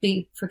ignored the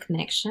bid for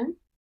connection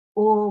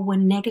or were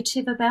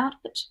negative about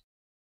it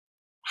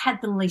had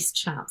the least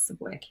chance of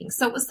working.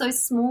 So it was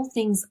those small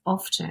things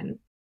often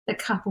that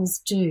couples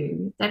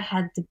do that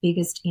had the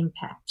biggest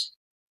impact.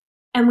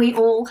 And we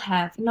all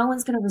have, no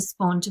one's going to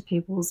respond to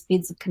people's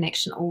bids of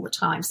connection all the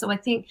time. So I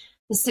think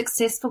the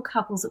successful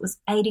couples, it was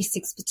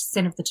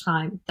 86% of the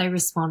time they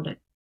responded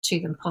to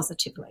them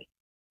positively.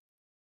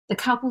 The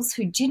couples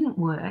who didn't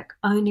work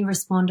only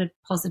responded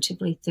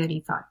positively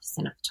 35% of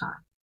the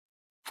time.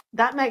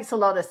 That makes a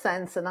lot of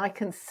sense. And I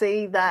can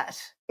see that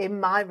in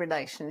my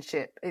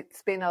relationship.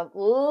 It's been a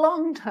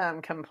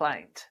long-term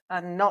complaint,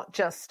 and not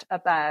just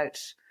about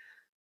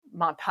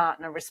my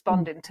partner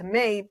responding to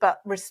me,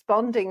 but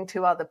responding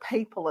to other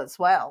people as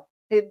well.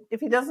 If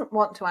he doesn't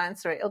want to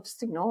answer it, he'll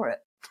just ignore it.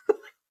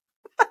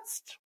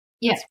 That's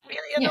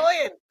really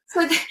annoying.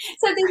 So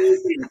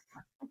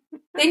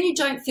then you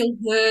don't feel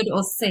heard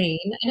or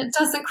seen, and it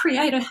doesn't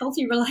create a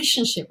healthy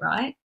relationship,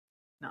 right?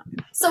 No.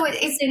 So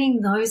it's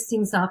setting those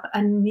things up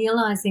and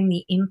realizing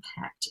the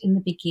impact in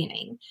the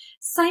beginning.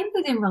 Same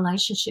within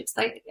relationships.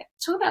 They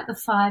talk about the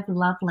 5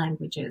 love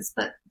languages,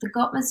 but the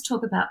Gottmans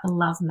talk about the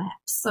love map.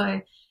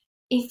 So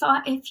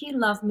if you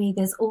love me,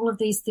 there's all of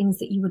these things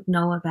that you would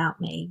know about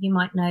me. You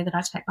might know that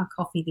I take my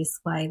coffee this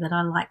way, that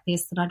I like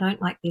this, that I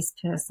don't like this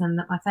person,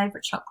 that my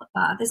favorite chocolate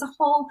bar. There's a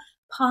whole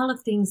pile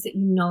of things that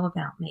you know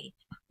about me.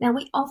 Now,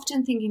 we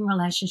often think in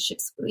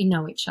relationships we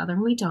know each other,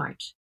 and we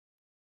don't.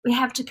 We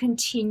have to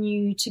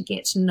continue to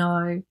get to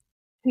know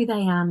who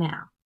they are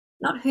now,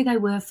 not who they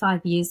were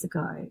 5 years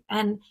ago.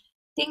 And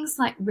things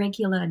like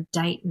regular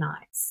date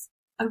nights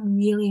are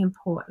really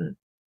important,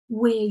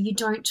 where you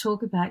don't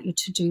talk about your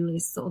to-do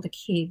lists or the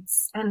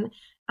kids. And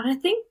I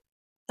think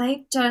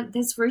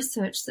there's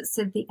research that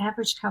said the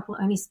average couple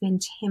only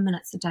spend 10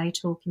 minutes a day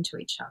talking to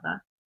each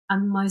other,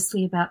 and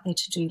mostly about their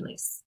to-do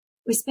lists.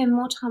 We spend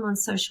more time on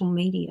social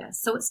media,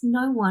 so it's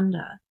no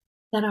wonder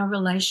that our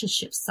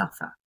relationships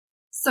suffer.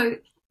 So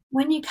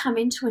when you come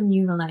into a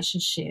new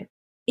relationship,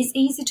 it's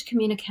easy to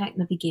communicate in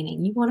the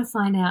beginning. You want to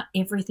find out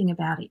everything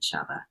about each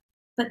other.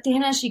 But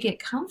then as you get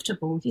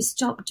comfortable, you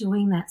stop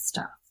doing that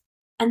stuff.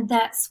 And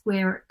that's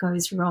where it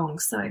goes wrong.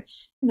 So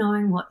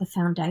knowing what the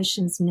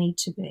foundations need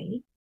to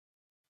be.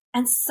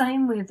 And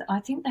same with,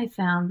 I think they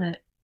found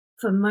that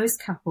for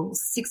most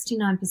couples,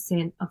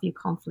 69% of your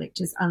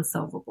conflict is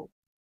unsolvable.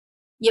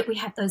 Yet we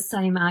have those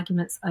same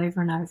arguments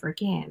over and over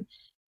again.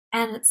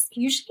 And it's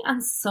usually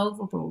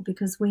unsolvable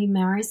because we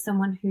marry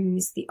someone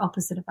who's the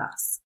opposite of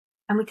us,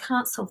 and we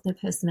can't solve their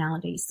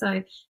personality.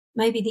 So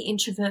maybe the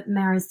introvert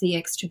marries the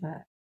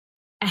extrovert,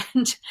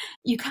 and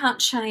you can't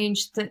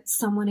change that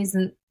someone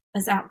isn't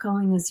as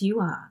outgoing as you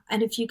are.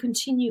 And if you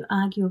continue to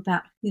argue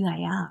about who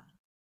they are,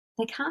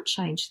 they can't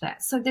change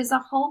that. So there's a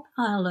whole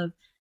pile of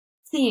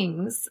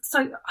things.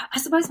 So I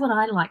suppose what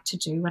I like to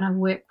do when I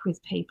work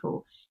with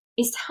people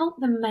is help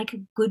them make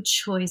a good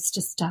choice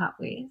to start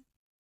with,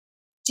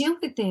 deal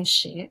with their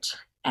shit,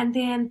 and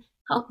then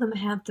help them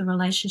have the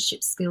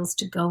relationship skills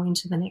to go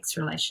into the next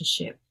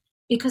relationship,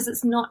 because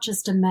it's not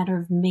just a matter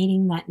of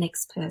meeting that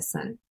next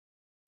person.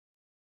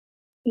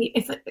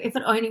 If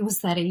it only was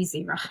that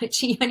easy,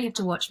 right? You only have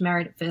to watch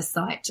Married at First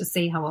Sight to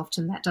see how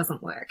often that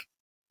doesn't work.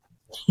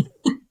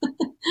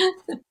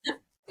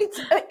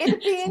 It'd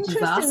be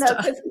interesting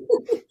though.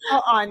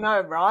 I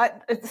know, right?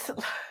 If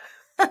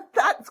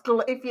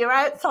you're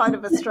outside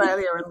of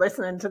Australia and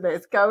listening to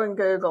this, go and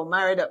Google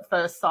Married at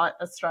First Sight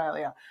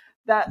Australia.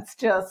 That's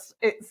just,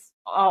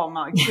 oh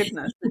my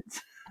goodness.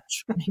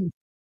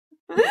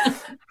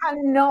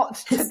 And not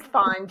to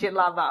find your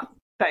lover,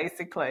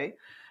 basically.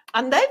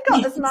 And they've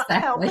got as much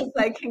help as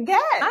they can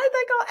get.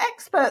 They've got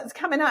experts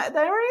coming out of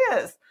their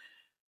ears.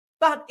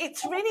 But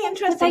it's really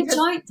interesting. But they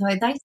don't, though.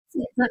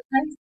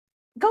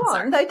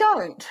 They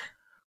don't.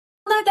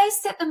 No, they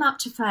set them up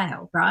to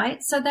fail,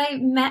 right? So they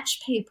match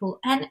people.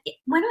 And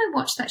when I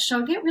watch that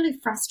show, I get really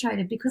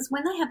frustrated because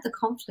when they have the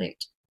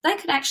conflict, they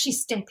could actually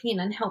step in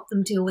and help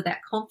them deal with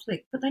that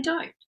conflict, but they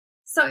don't.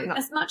 So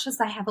as much as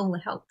they have all the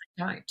help,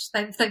 they don't.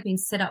 They've been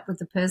set up with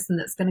the person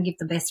that's going to give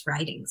the best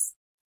ratings.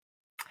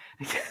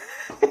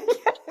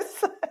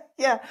 Yes.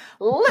 Yeah.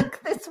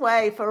 Look this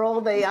way for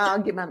all the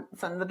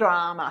arguments and the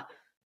drama.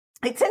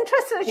 It's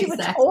interesting as you were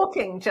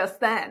talking just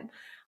then.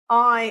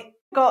 We're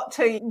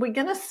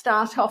going to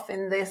start off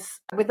in this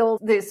with all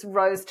these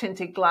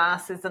rose-tinted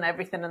glasses and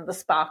everything and the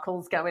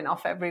sparkles going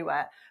off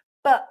everywhere.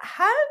 But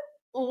how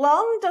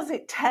long does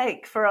it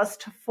take for us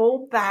to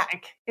fall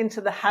back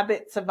into the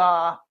habits of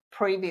our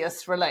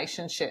previous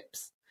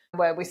relationships,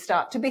 where we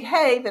start to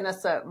behave in a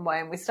certain way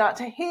and we start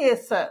to hear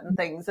certain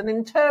things and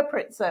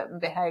interpret certain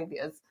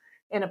behaviours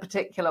in a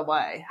particular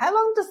way? How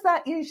long does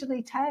that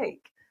usually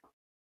take?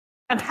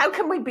 And how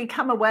can we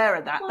become aware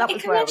of that? Well, that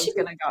was where I was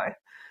going to go.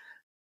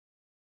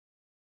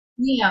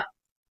 Yeah.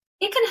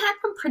 It can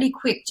happen pretty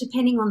quick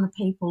depending on the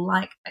people.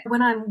 Like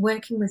when I'm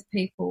working with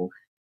people,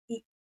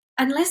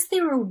 unless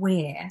they're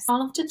aware,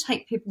 I'll often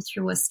take people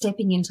through a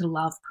stepping into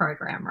love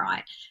program,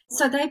 right?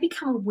 So they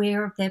become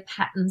aware of their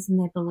patterns and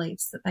their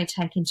beliefs that they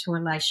take into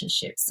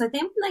relationships. So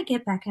then when they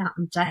get back out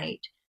and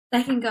date,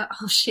 they can go,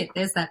 oh shit,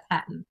 there's that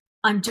pattern.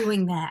 I'm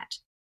doing that.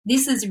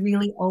 This is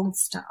really old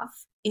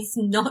stuff. It's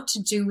not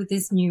to do with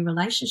this new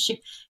relationship,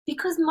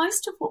 because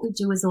most of what we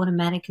do is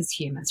automatic as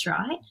humans,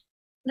 right?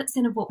 That's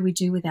of what we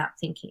do without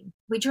thinking.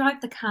 We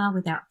drive the car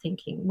without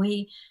thinking.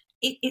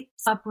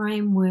 Our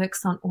brain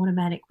works on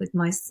automatic with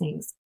most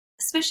things,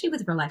 especially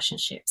with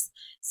relationships.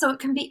 So it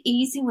can be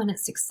easy when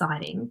it's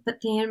exciting,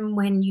 but then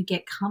when you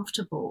get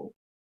comfortable.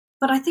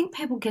 But I think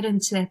people get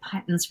into their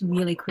patterns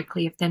really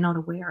quickly if they're not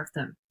aware of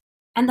them.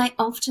 And they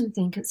often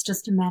think it's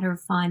just a matter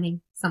of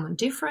finding someone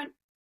different.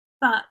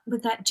 But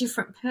with that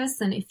different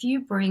person, if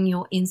you bring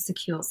your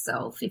insecure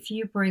self, if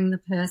you bring the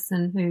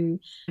person who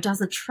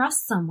doesn't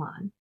trust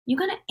someone, you're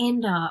going to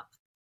end up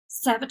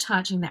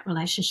sabotaging that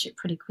relationship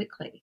pretty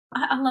quickly.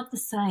 I love the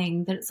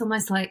saying that it's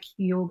almost like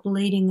you're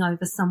bleeding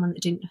over someone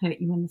that didn't hurt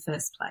you in the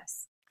first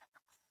place.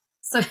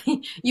 So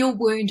you're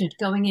wounded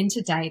going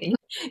into dating.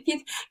 If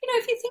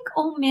you think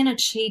all men are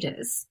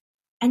cheaters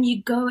and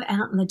you go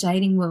out in the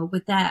dating world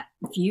with that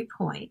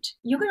viewpoint,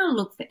 you're going to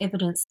look for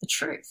evidence of the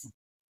truth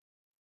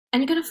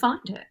and you're going to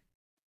find it.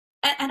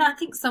 And I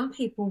think some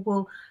people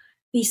will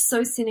be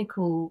so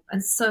cynical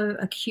and so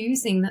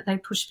accusing that they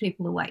push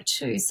people away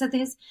too. So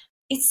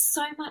it's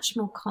so much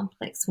more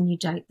complex when you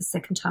date the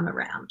second time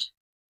around.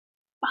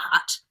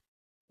 But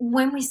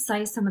when we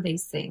say some of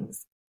these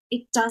things,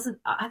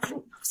 I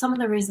think some of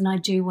the reason I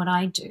do what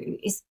I do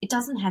is it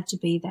doesn't have to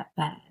be that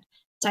bad.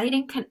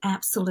 Dating can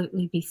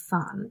absolutely be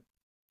fun.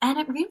 And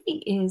it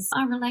really is.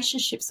 Our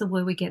relationships are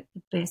where we get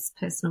the best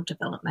personal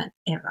development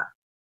ever,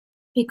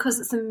 because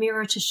it's a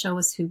mirror to show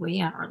us who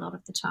we are a lot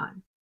of the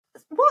time.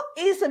 What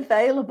is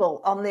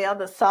available on the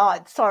other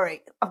side?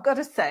 Sorry, I've got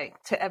to say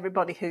to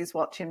everybody who's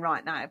watching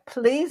right now,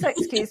 please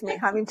excuse me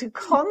having to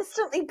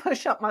constantly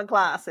push up my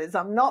glasses.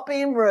 I'm not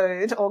being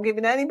rude or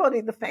giving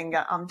anybody the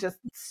finger.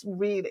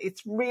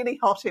 It's really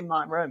hot in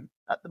my room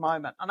at the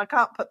moment, and I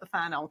can't put the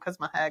fan on because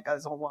my hair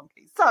goes all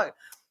wonky. So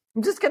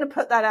I'm just going to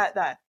put that out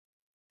there.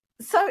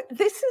 So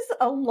this is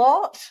a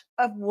lot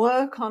of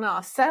work on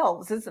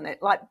ourselves, isn't it?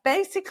 Like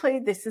basically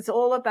this is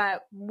all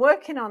about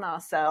working on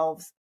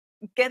ourselves,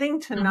 getting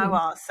to know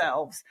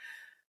ourselves.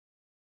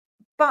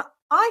 But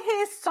I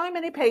hear so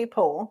many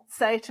people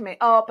say to me,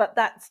 oh, but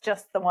that's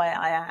just the way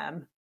I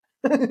am.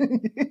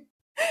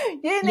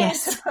 You need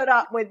to put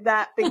up with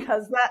that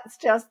because that's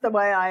just the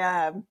way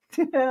I am.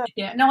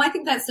 Yeah, no, I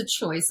think that's a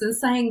choice. And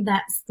saying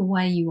that's the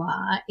way you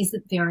are is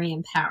very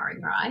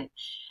empowering, right?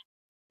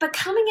 But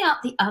coming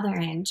out the other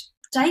end,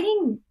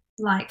 dating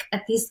like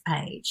at this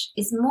age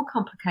is more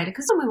complicated,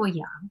 because when we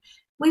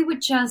were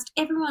young,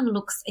 everyone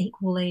looks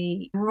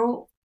equally, we're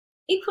all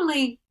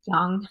equally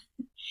young.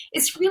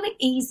 It's really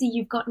easy.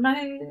 You've got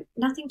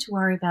nothing to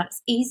worry about.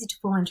 It's easy to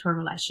fall into a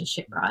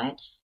relationship, right?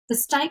 The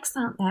stakes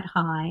aren't that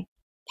high.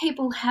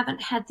 People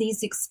haven't had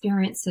these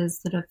experiences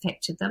that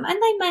affected them, and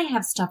they may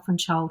have stuff from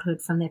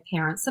childhood from their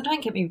parents. So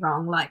don't get me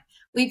wrong. Like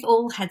we've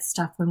all had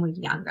stuff when we're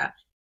younger,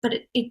 but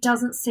it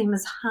doesn't seem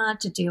as hard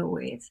to deal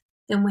with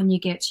than when you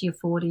get to your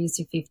 40s,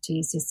 your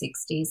 50s, your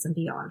 60s and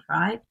beyond,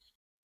 right?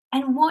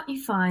 And what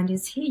you find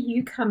is here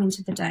you come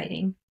into the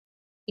dating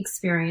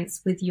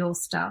experience with your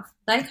stuff.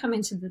 They come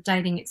into the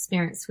dating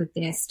experience with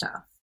their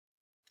stuff.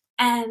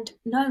 And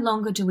no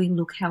longer do we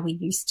look how we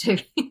used to.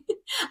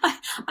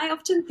 I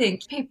often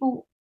think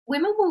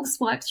women will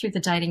swipe through the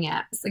dating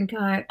apps and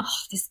go, oh,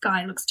 this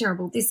guy looks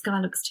terrible. This guy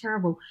looks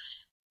terrible.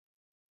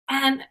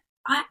 And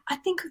I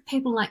think of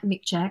people like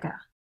Mick Jagger.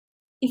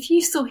 If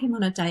you saw him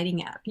on a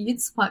dating app, you'd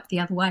swipe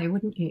the other way,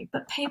 wouldn't you?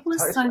 But people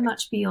are so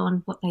much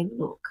beyond what they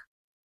look.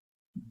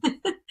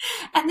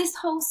 And this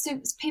whole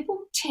people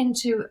tend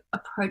to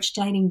approach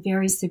dating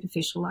very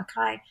superficial. Like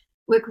I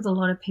work with a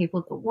lot of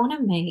people that want to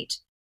meet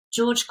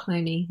George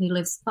Clooney, who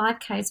lives 5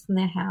 k's from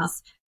their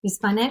house, who's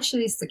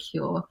financially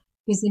secure,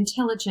 who's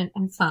intelligent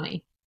and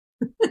funny.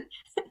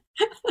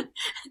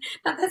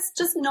 Now, that's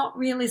just not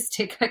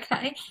realistic,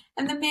 okay?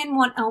 And the men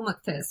want Elle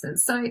Macpherson.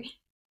 So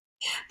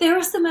there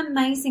are some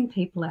amazing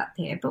people out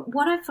there, but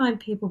what I find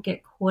people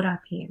get caught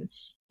up in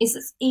is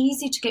it's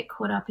easy to get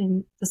caught up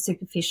in the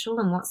superficial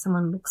and what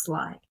someone looks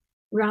like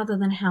rather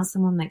than how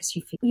someone makes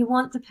you feel. You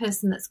want the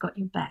person that's got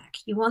your back.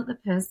 You want the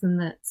person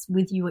that's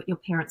with you at your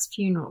parents'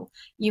 funeral.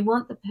 You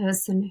want the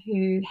person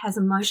who has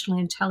emotional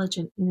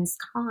intelligence and is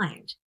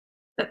kind.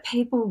 But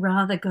people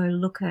rather go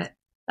look at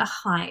the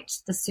height,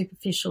 the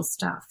superficial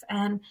stuff,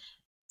 and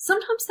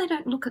sometimes they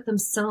don't look at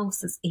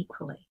themselves as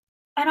equally.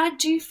 And I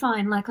do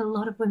find like a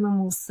lot of women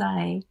will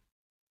say,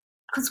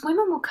 because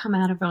women will come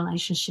out of a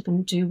relationship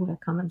and do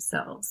work on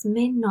themselves,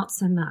 men not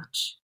so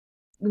much.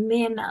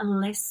 Men are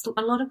less,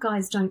 a lot of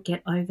guys don't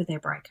get over their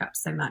breakup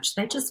so much.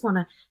 They just want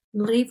to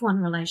leave one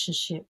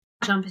relationship,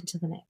 jump into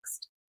the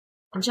next,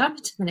 and jump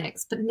into the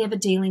next, but never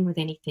dealing with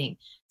anything.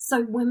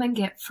 So women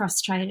get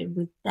frustrated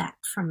with that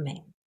from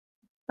men.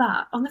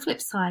 But on the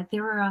flip side,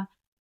 there are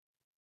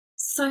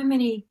so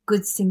many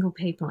good single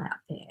people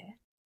out there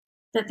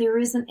that there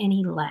isn't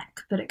any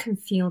lack, but it can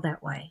feel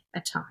that way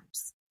at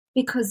times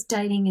because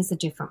dating is a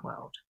different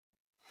world.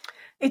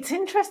 It's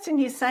interesting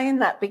you saying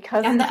that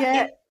because,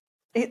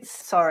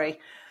 sorry,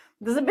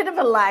 there's a bit of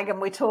a lag and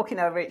we're talking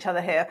over each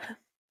other here.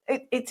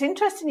 It's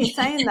interesting you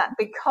saying that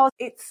because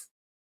it's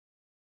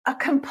a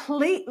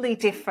completely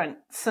different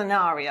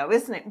scenario,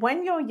 isn't it?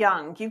 When you're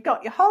young, you've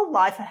got your whole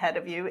life ahead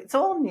of you. It's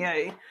all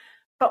new.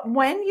 But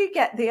when you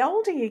get, the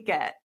older you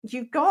get,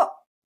 you've got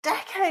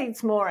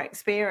decades more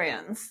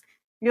experience.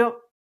 Your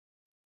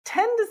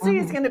tendency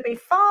is going to be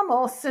far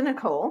more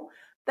cynical.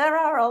 There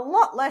are a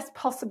lot less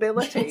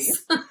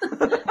possibilities.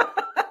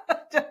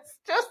 Yes.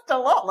 just a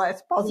lot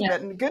less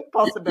possibilities, and good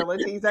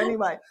possibilities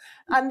anyway.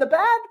 And the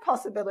bad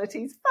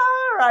possibilities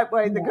far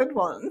outweigh the good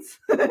ones.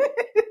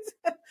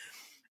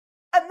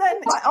 And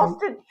then quite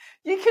often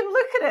you can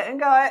look at it and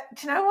go,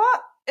 do you know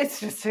what?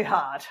 It's just too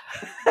hard.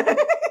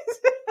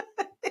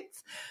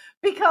 It's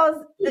because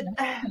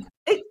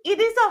it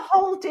is a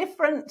whole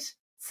different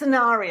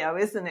scenario,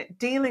 isn't it?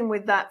 Dealing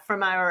with that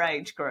from our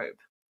age group.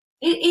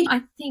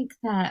 I think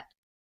that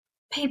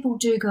people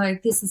do go,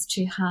 this is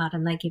too hard,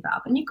 and they give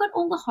up. And you've got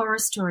all the horror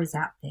stories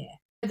out there,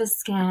 the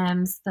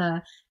scams,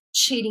 the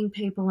cheating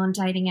people on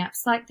dating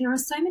apps. Like there are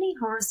so many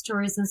horror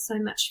stories and so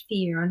much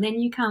fear. And then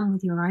you come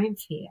with your own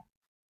fear.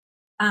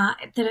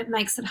 That it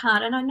makes it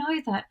hard. And I know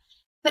that,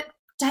 but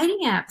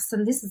dating apps,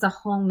 and this is a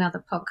whole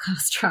nother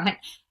podcast, right?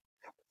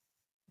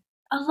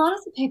 A lot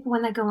of the people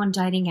when they go on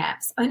dating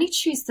apps only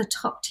choose the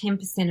top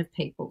 10% of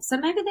people. So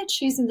maybe they're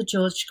choosing the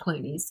George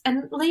Clooney's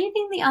and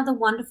leaving the other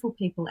wonderful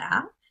people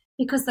out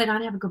because they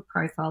don't have a good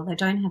profile. They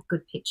don't have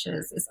good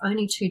pictures. It's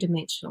only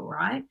two-dimensional,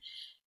 right?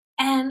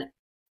 And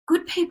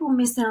good people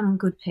miss out on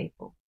good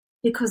people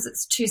because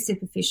it's too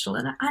superficial.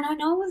 And I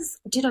know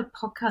I did a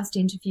podcast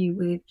interview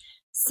with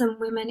some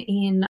women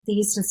in the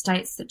eastern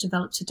states that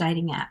developed a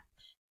dating app.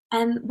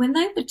 And when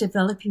they were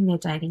developing their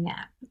dating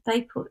app,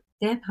 they put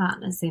their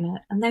partners in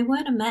it and they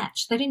weren't a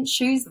match. They didn't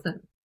choose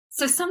them.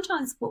 So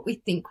sometimes what we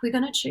think we're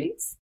going to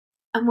choose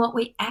and what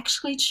we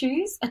actually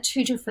choose are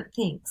two different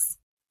things.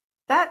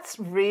 That's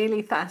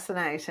really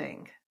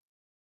fascinating.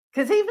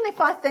 Because even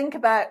if I think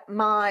about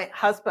my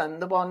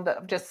husband, the one that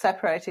I've just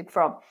separated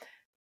from,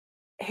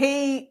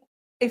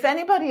 if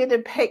anybody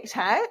had picked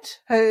out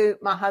who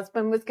my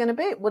husband was going to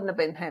be, it wouldn't have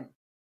been him.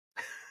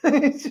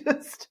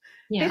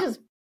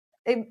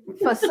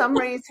 For some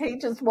reason, he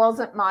just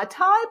wasn't my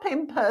type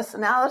in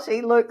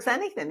personality, looks,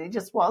 anything. He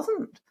just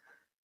wasn't.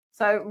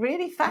 So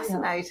really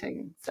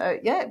fascinating. So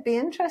it'd be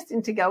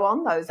interesting to go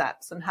on those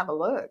apps and have a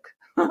look.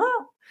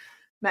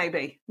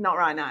 Maybe not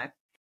right now.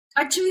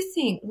 I do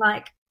think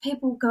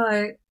people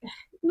go,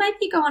 maybe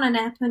you go on an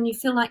app and you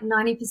feel like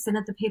 90%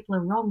 of the people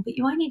are wrong, but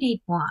you only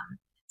need one.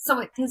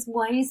 So there's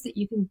ways that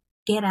you can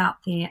get out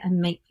there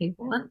and meet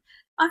people. And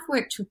I've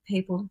worked with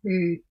people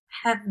who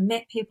have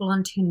met people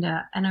on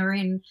Tinder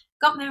and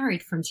got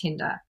married from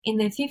Tinder in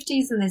their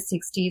 50s and their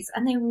 60s,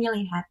 and they're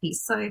really happy.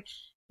 So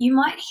you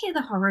might hear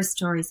the horror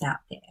stories out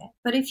there,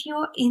 but if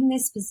you're in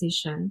this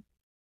position,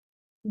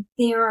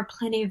 there are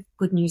plenty of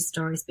good news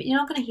stories, but you're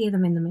not going to hear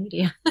them in the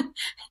media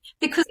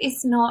because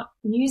it's not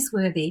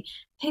newsworthy.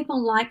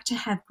 People like to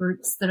have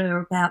groups that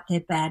are about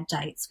their bad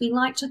dates. We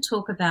like to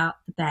talk about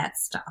the bad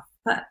stuff,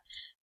 but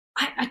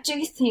I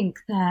do think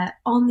that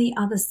on the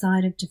other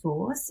side of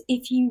divorce,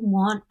 if you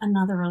want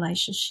another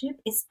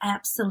relationship, it's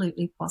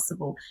absolutely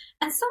possible.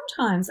 And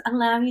sometimes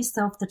allow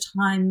yourself the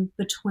time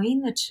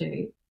between the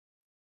two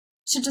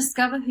to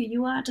discover who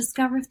you are,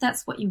 discover if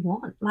that's what you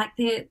want. Like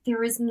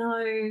there is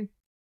no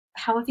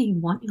however you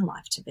want your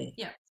life to be.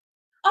 Yeah.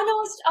 Oh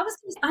no,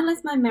 I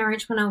left my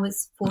marriage when I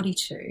was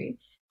 42.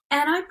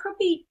 And I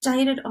probably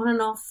dated on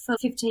and off for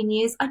 15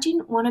 years. I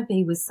didn't want to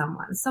be with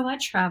someone. So I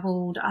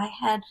traveled. I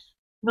had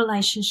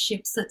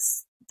relationships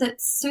that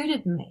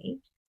suited me.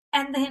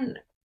 And then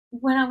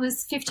when I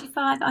was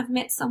 55, I've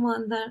met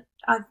someone that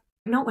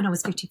not when I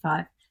was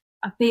 55,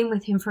 I've been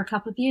with him for a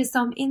couple of years.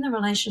 So I'm in the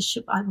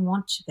relationship I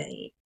want to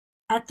be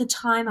at the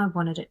time I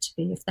wanted it to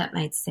be, if that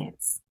made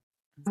sense.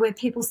 Where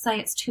people say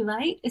it's too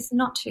late, it's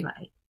not too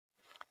late.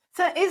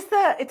 So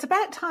it's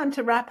about time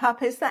to wrap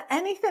up. Is there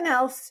anything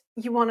else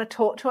you want to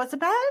talk to us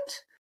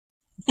about?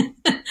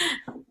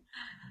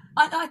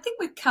 I think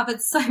we've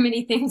covered so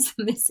many things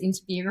in this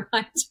interview,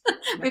 right?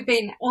 We've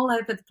been all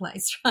over the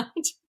place, right?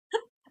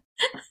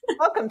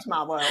 Welcome to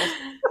my world.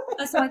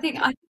 So I think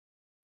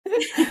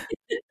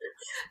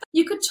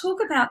you could talk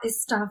about this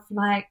stuff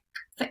like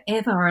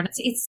forever, and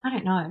it's I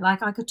don't know,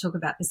 like I could talk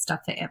about this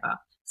stuff forever.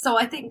 So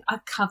I think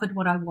I've covered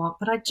what I want,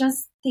 but I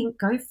just think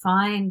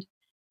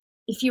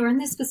if you're in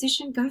this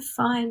position, go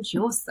find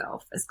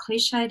yourself. As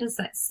cliched as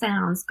that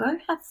sounds, go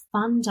have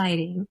fun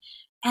dating.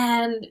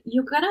 And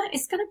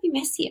it's gonna be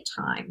messy at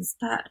times,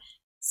 but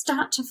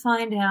start to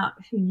find out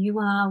who you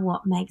are,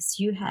 what makes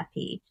you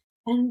happy,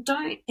 and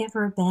don't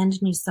ever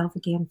abandon yourself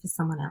again for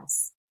someone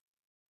else.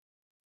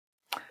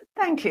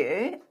 Thank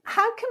you.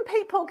 How can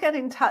people get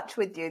in touch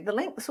with you? The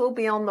links will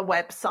be on the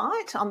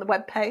website, on the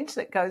webpage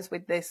that goes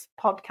with this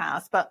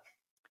podcast, but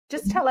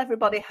just tell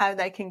everybody how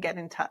they can get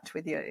in touch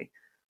with you.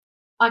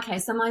 Okay,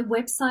 so my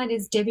website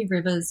is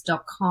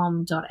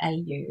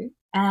debbierivers.com.au,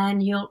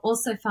 and you'll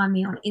also find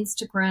me on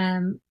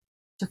Instagram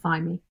to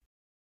find me.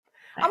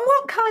 Thanks. And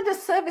what kind of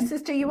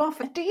services do you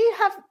offer? Do you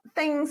have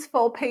things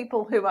for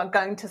people who are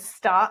going to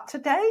start to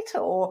date,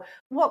 or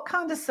what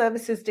kind of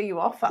services do you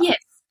offer? Yes.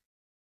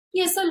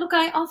 Yeah, so look,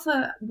 I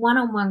offer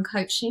one-on-one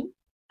coaching,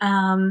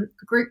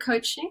 group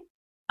coaching.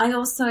 I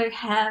also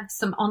have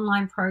some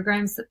online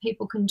programs that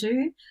people can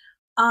do.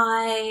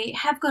 I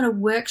have got a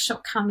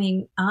workshop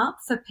coming up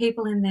for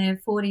people in their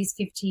 40s,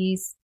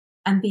 50s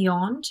and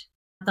beyond,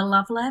 the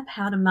Love Lab,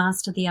 How to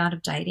Master the Art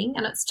of Dating.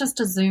 And it's just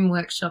a Zoom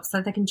workshop,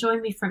 so they can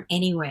join me from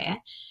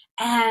anywhere.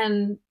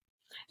 And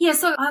yeah,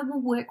 so I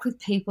will work with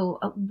people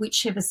at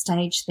whichever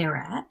stage they're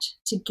at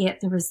to get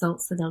the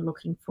results that they're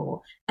looking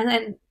for. And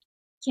then,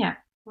 yeah,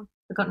 I've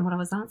forgotten what I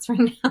was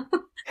answering now.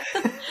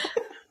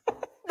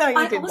 No,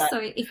 you didn't. Also,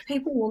 if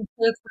people want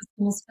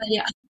personal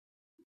failure,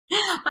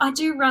 I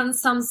do run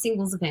some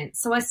singles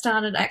events. So I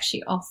started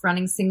actually off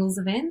running singles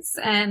events,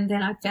 and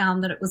then I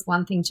found that it was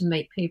one thing to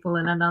meet people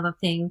and another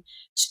thing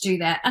to do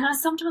that. And I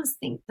sometimes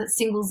think that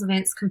singles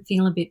events can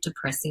feel a bit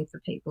depressing for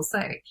people.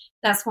 So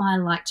that's why I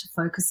like to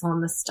focus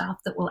on the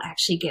stuff that will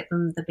actually get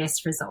them the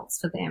best results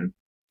for them.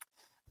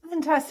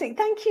 Fantastic.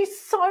 Thank you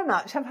so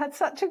much. I've had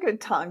such a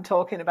good time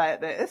talking about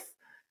this.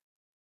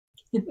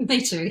 Me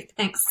too.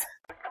 Thanks.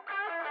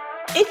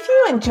 If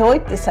you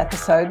enjoyed this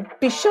episode,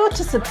 be sure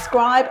to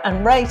subscribe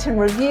and rate and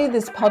review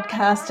this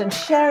podcast and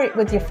share it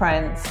with your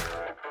friends.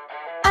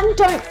 And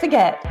don't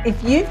forget,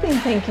 if you've been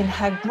thinking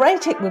how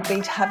great it would be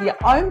to have your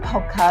own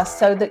podcast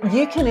so that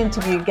you can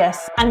interview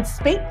guests and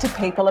speak to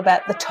people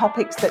about the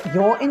topics that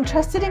you're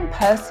interested in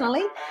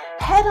personally,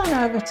 head on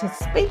over to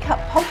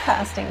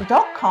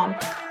speakuppodcasting.com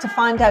to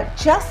find out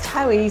just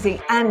how easy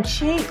and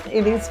cheap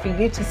it is for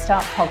you to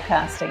start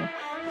podcasting.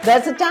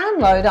 There's a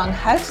download on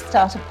how to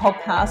start a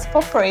podcast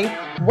for free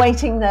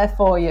waiting there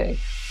for you.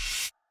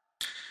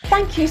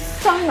 Thank you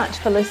so much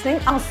for listening.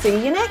 I'll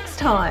see you next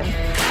time.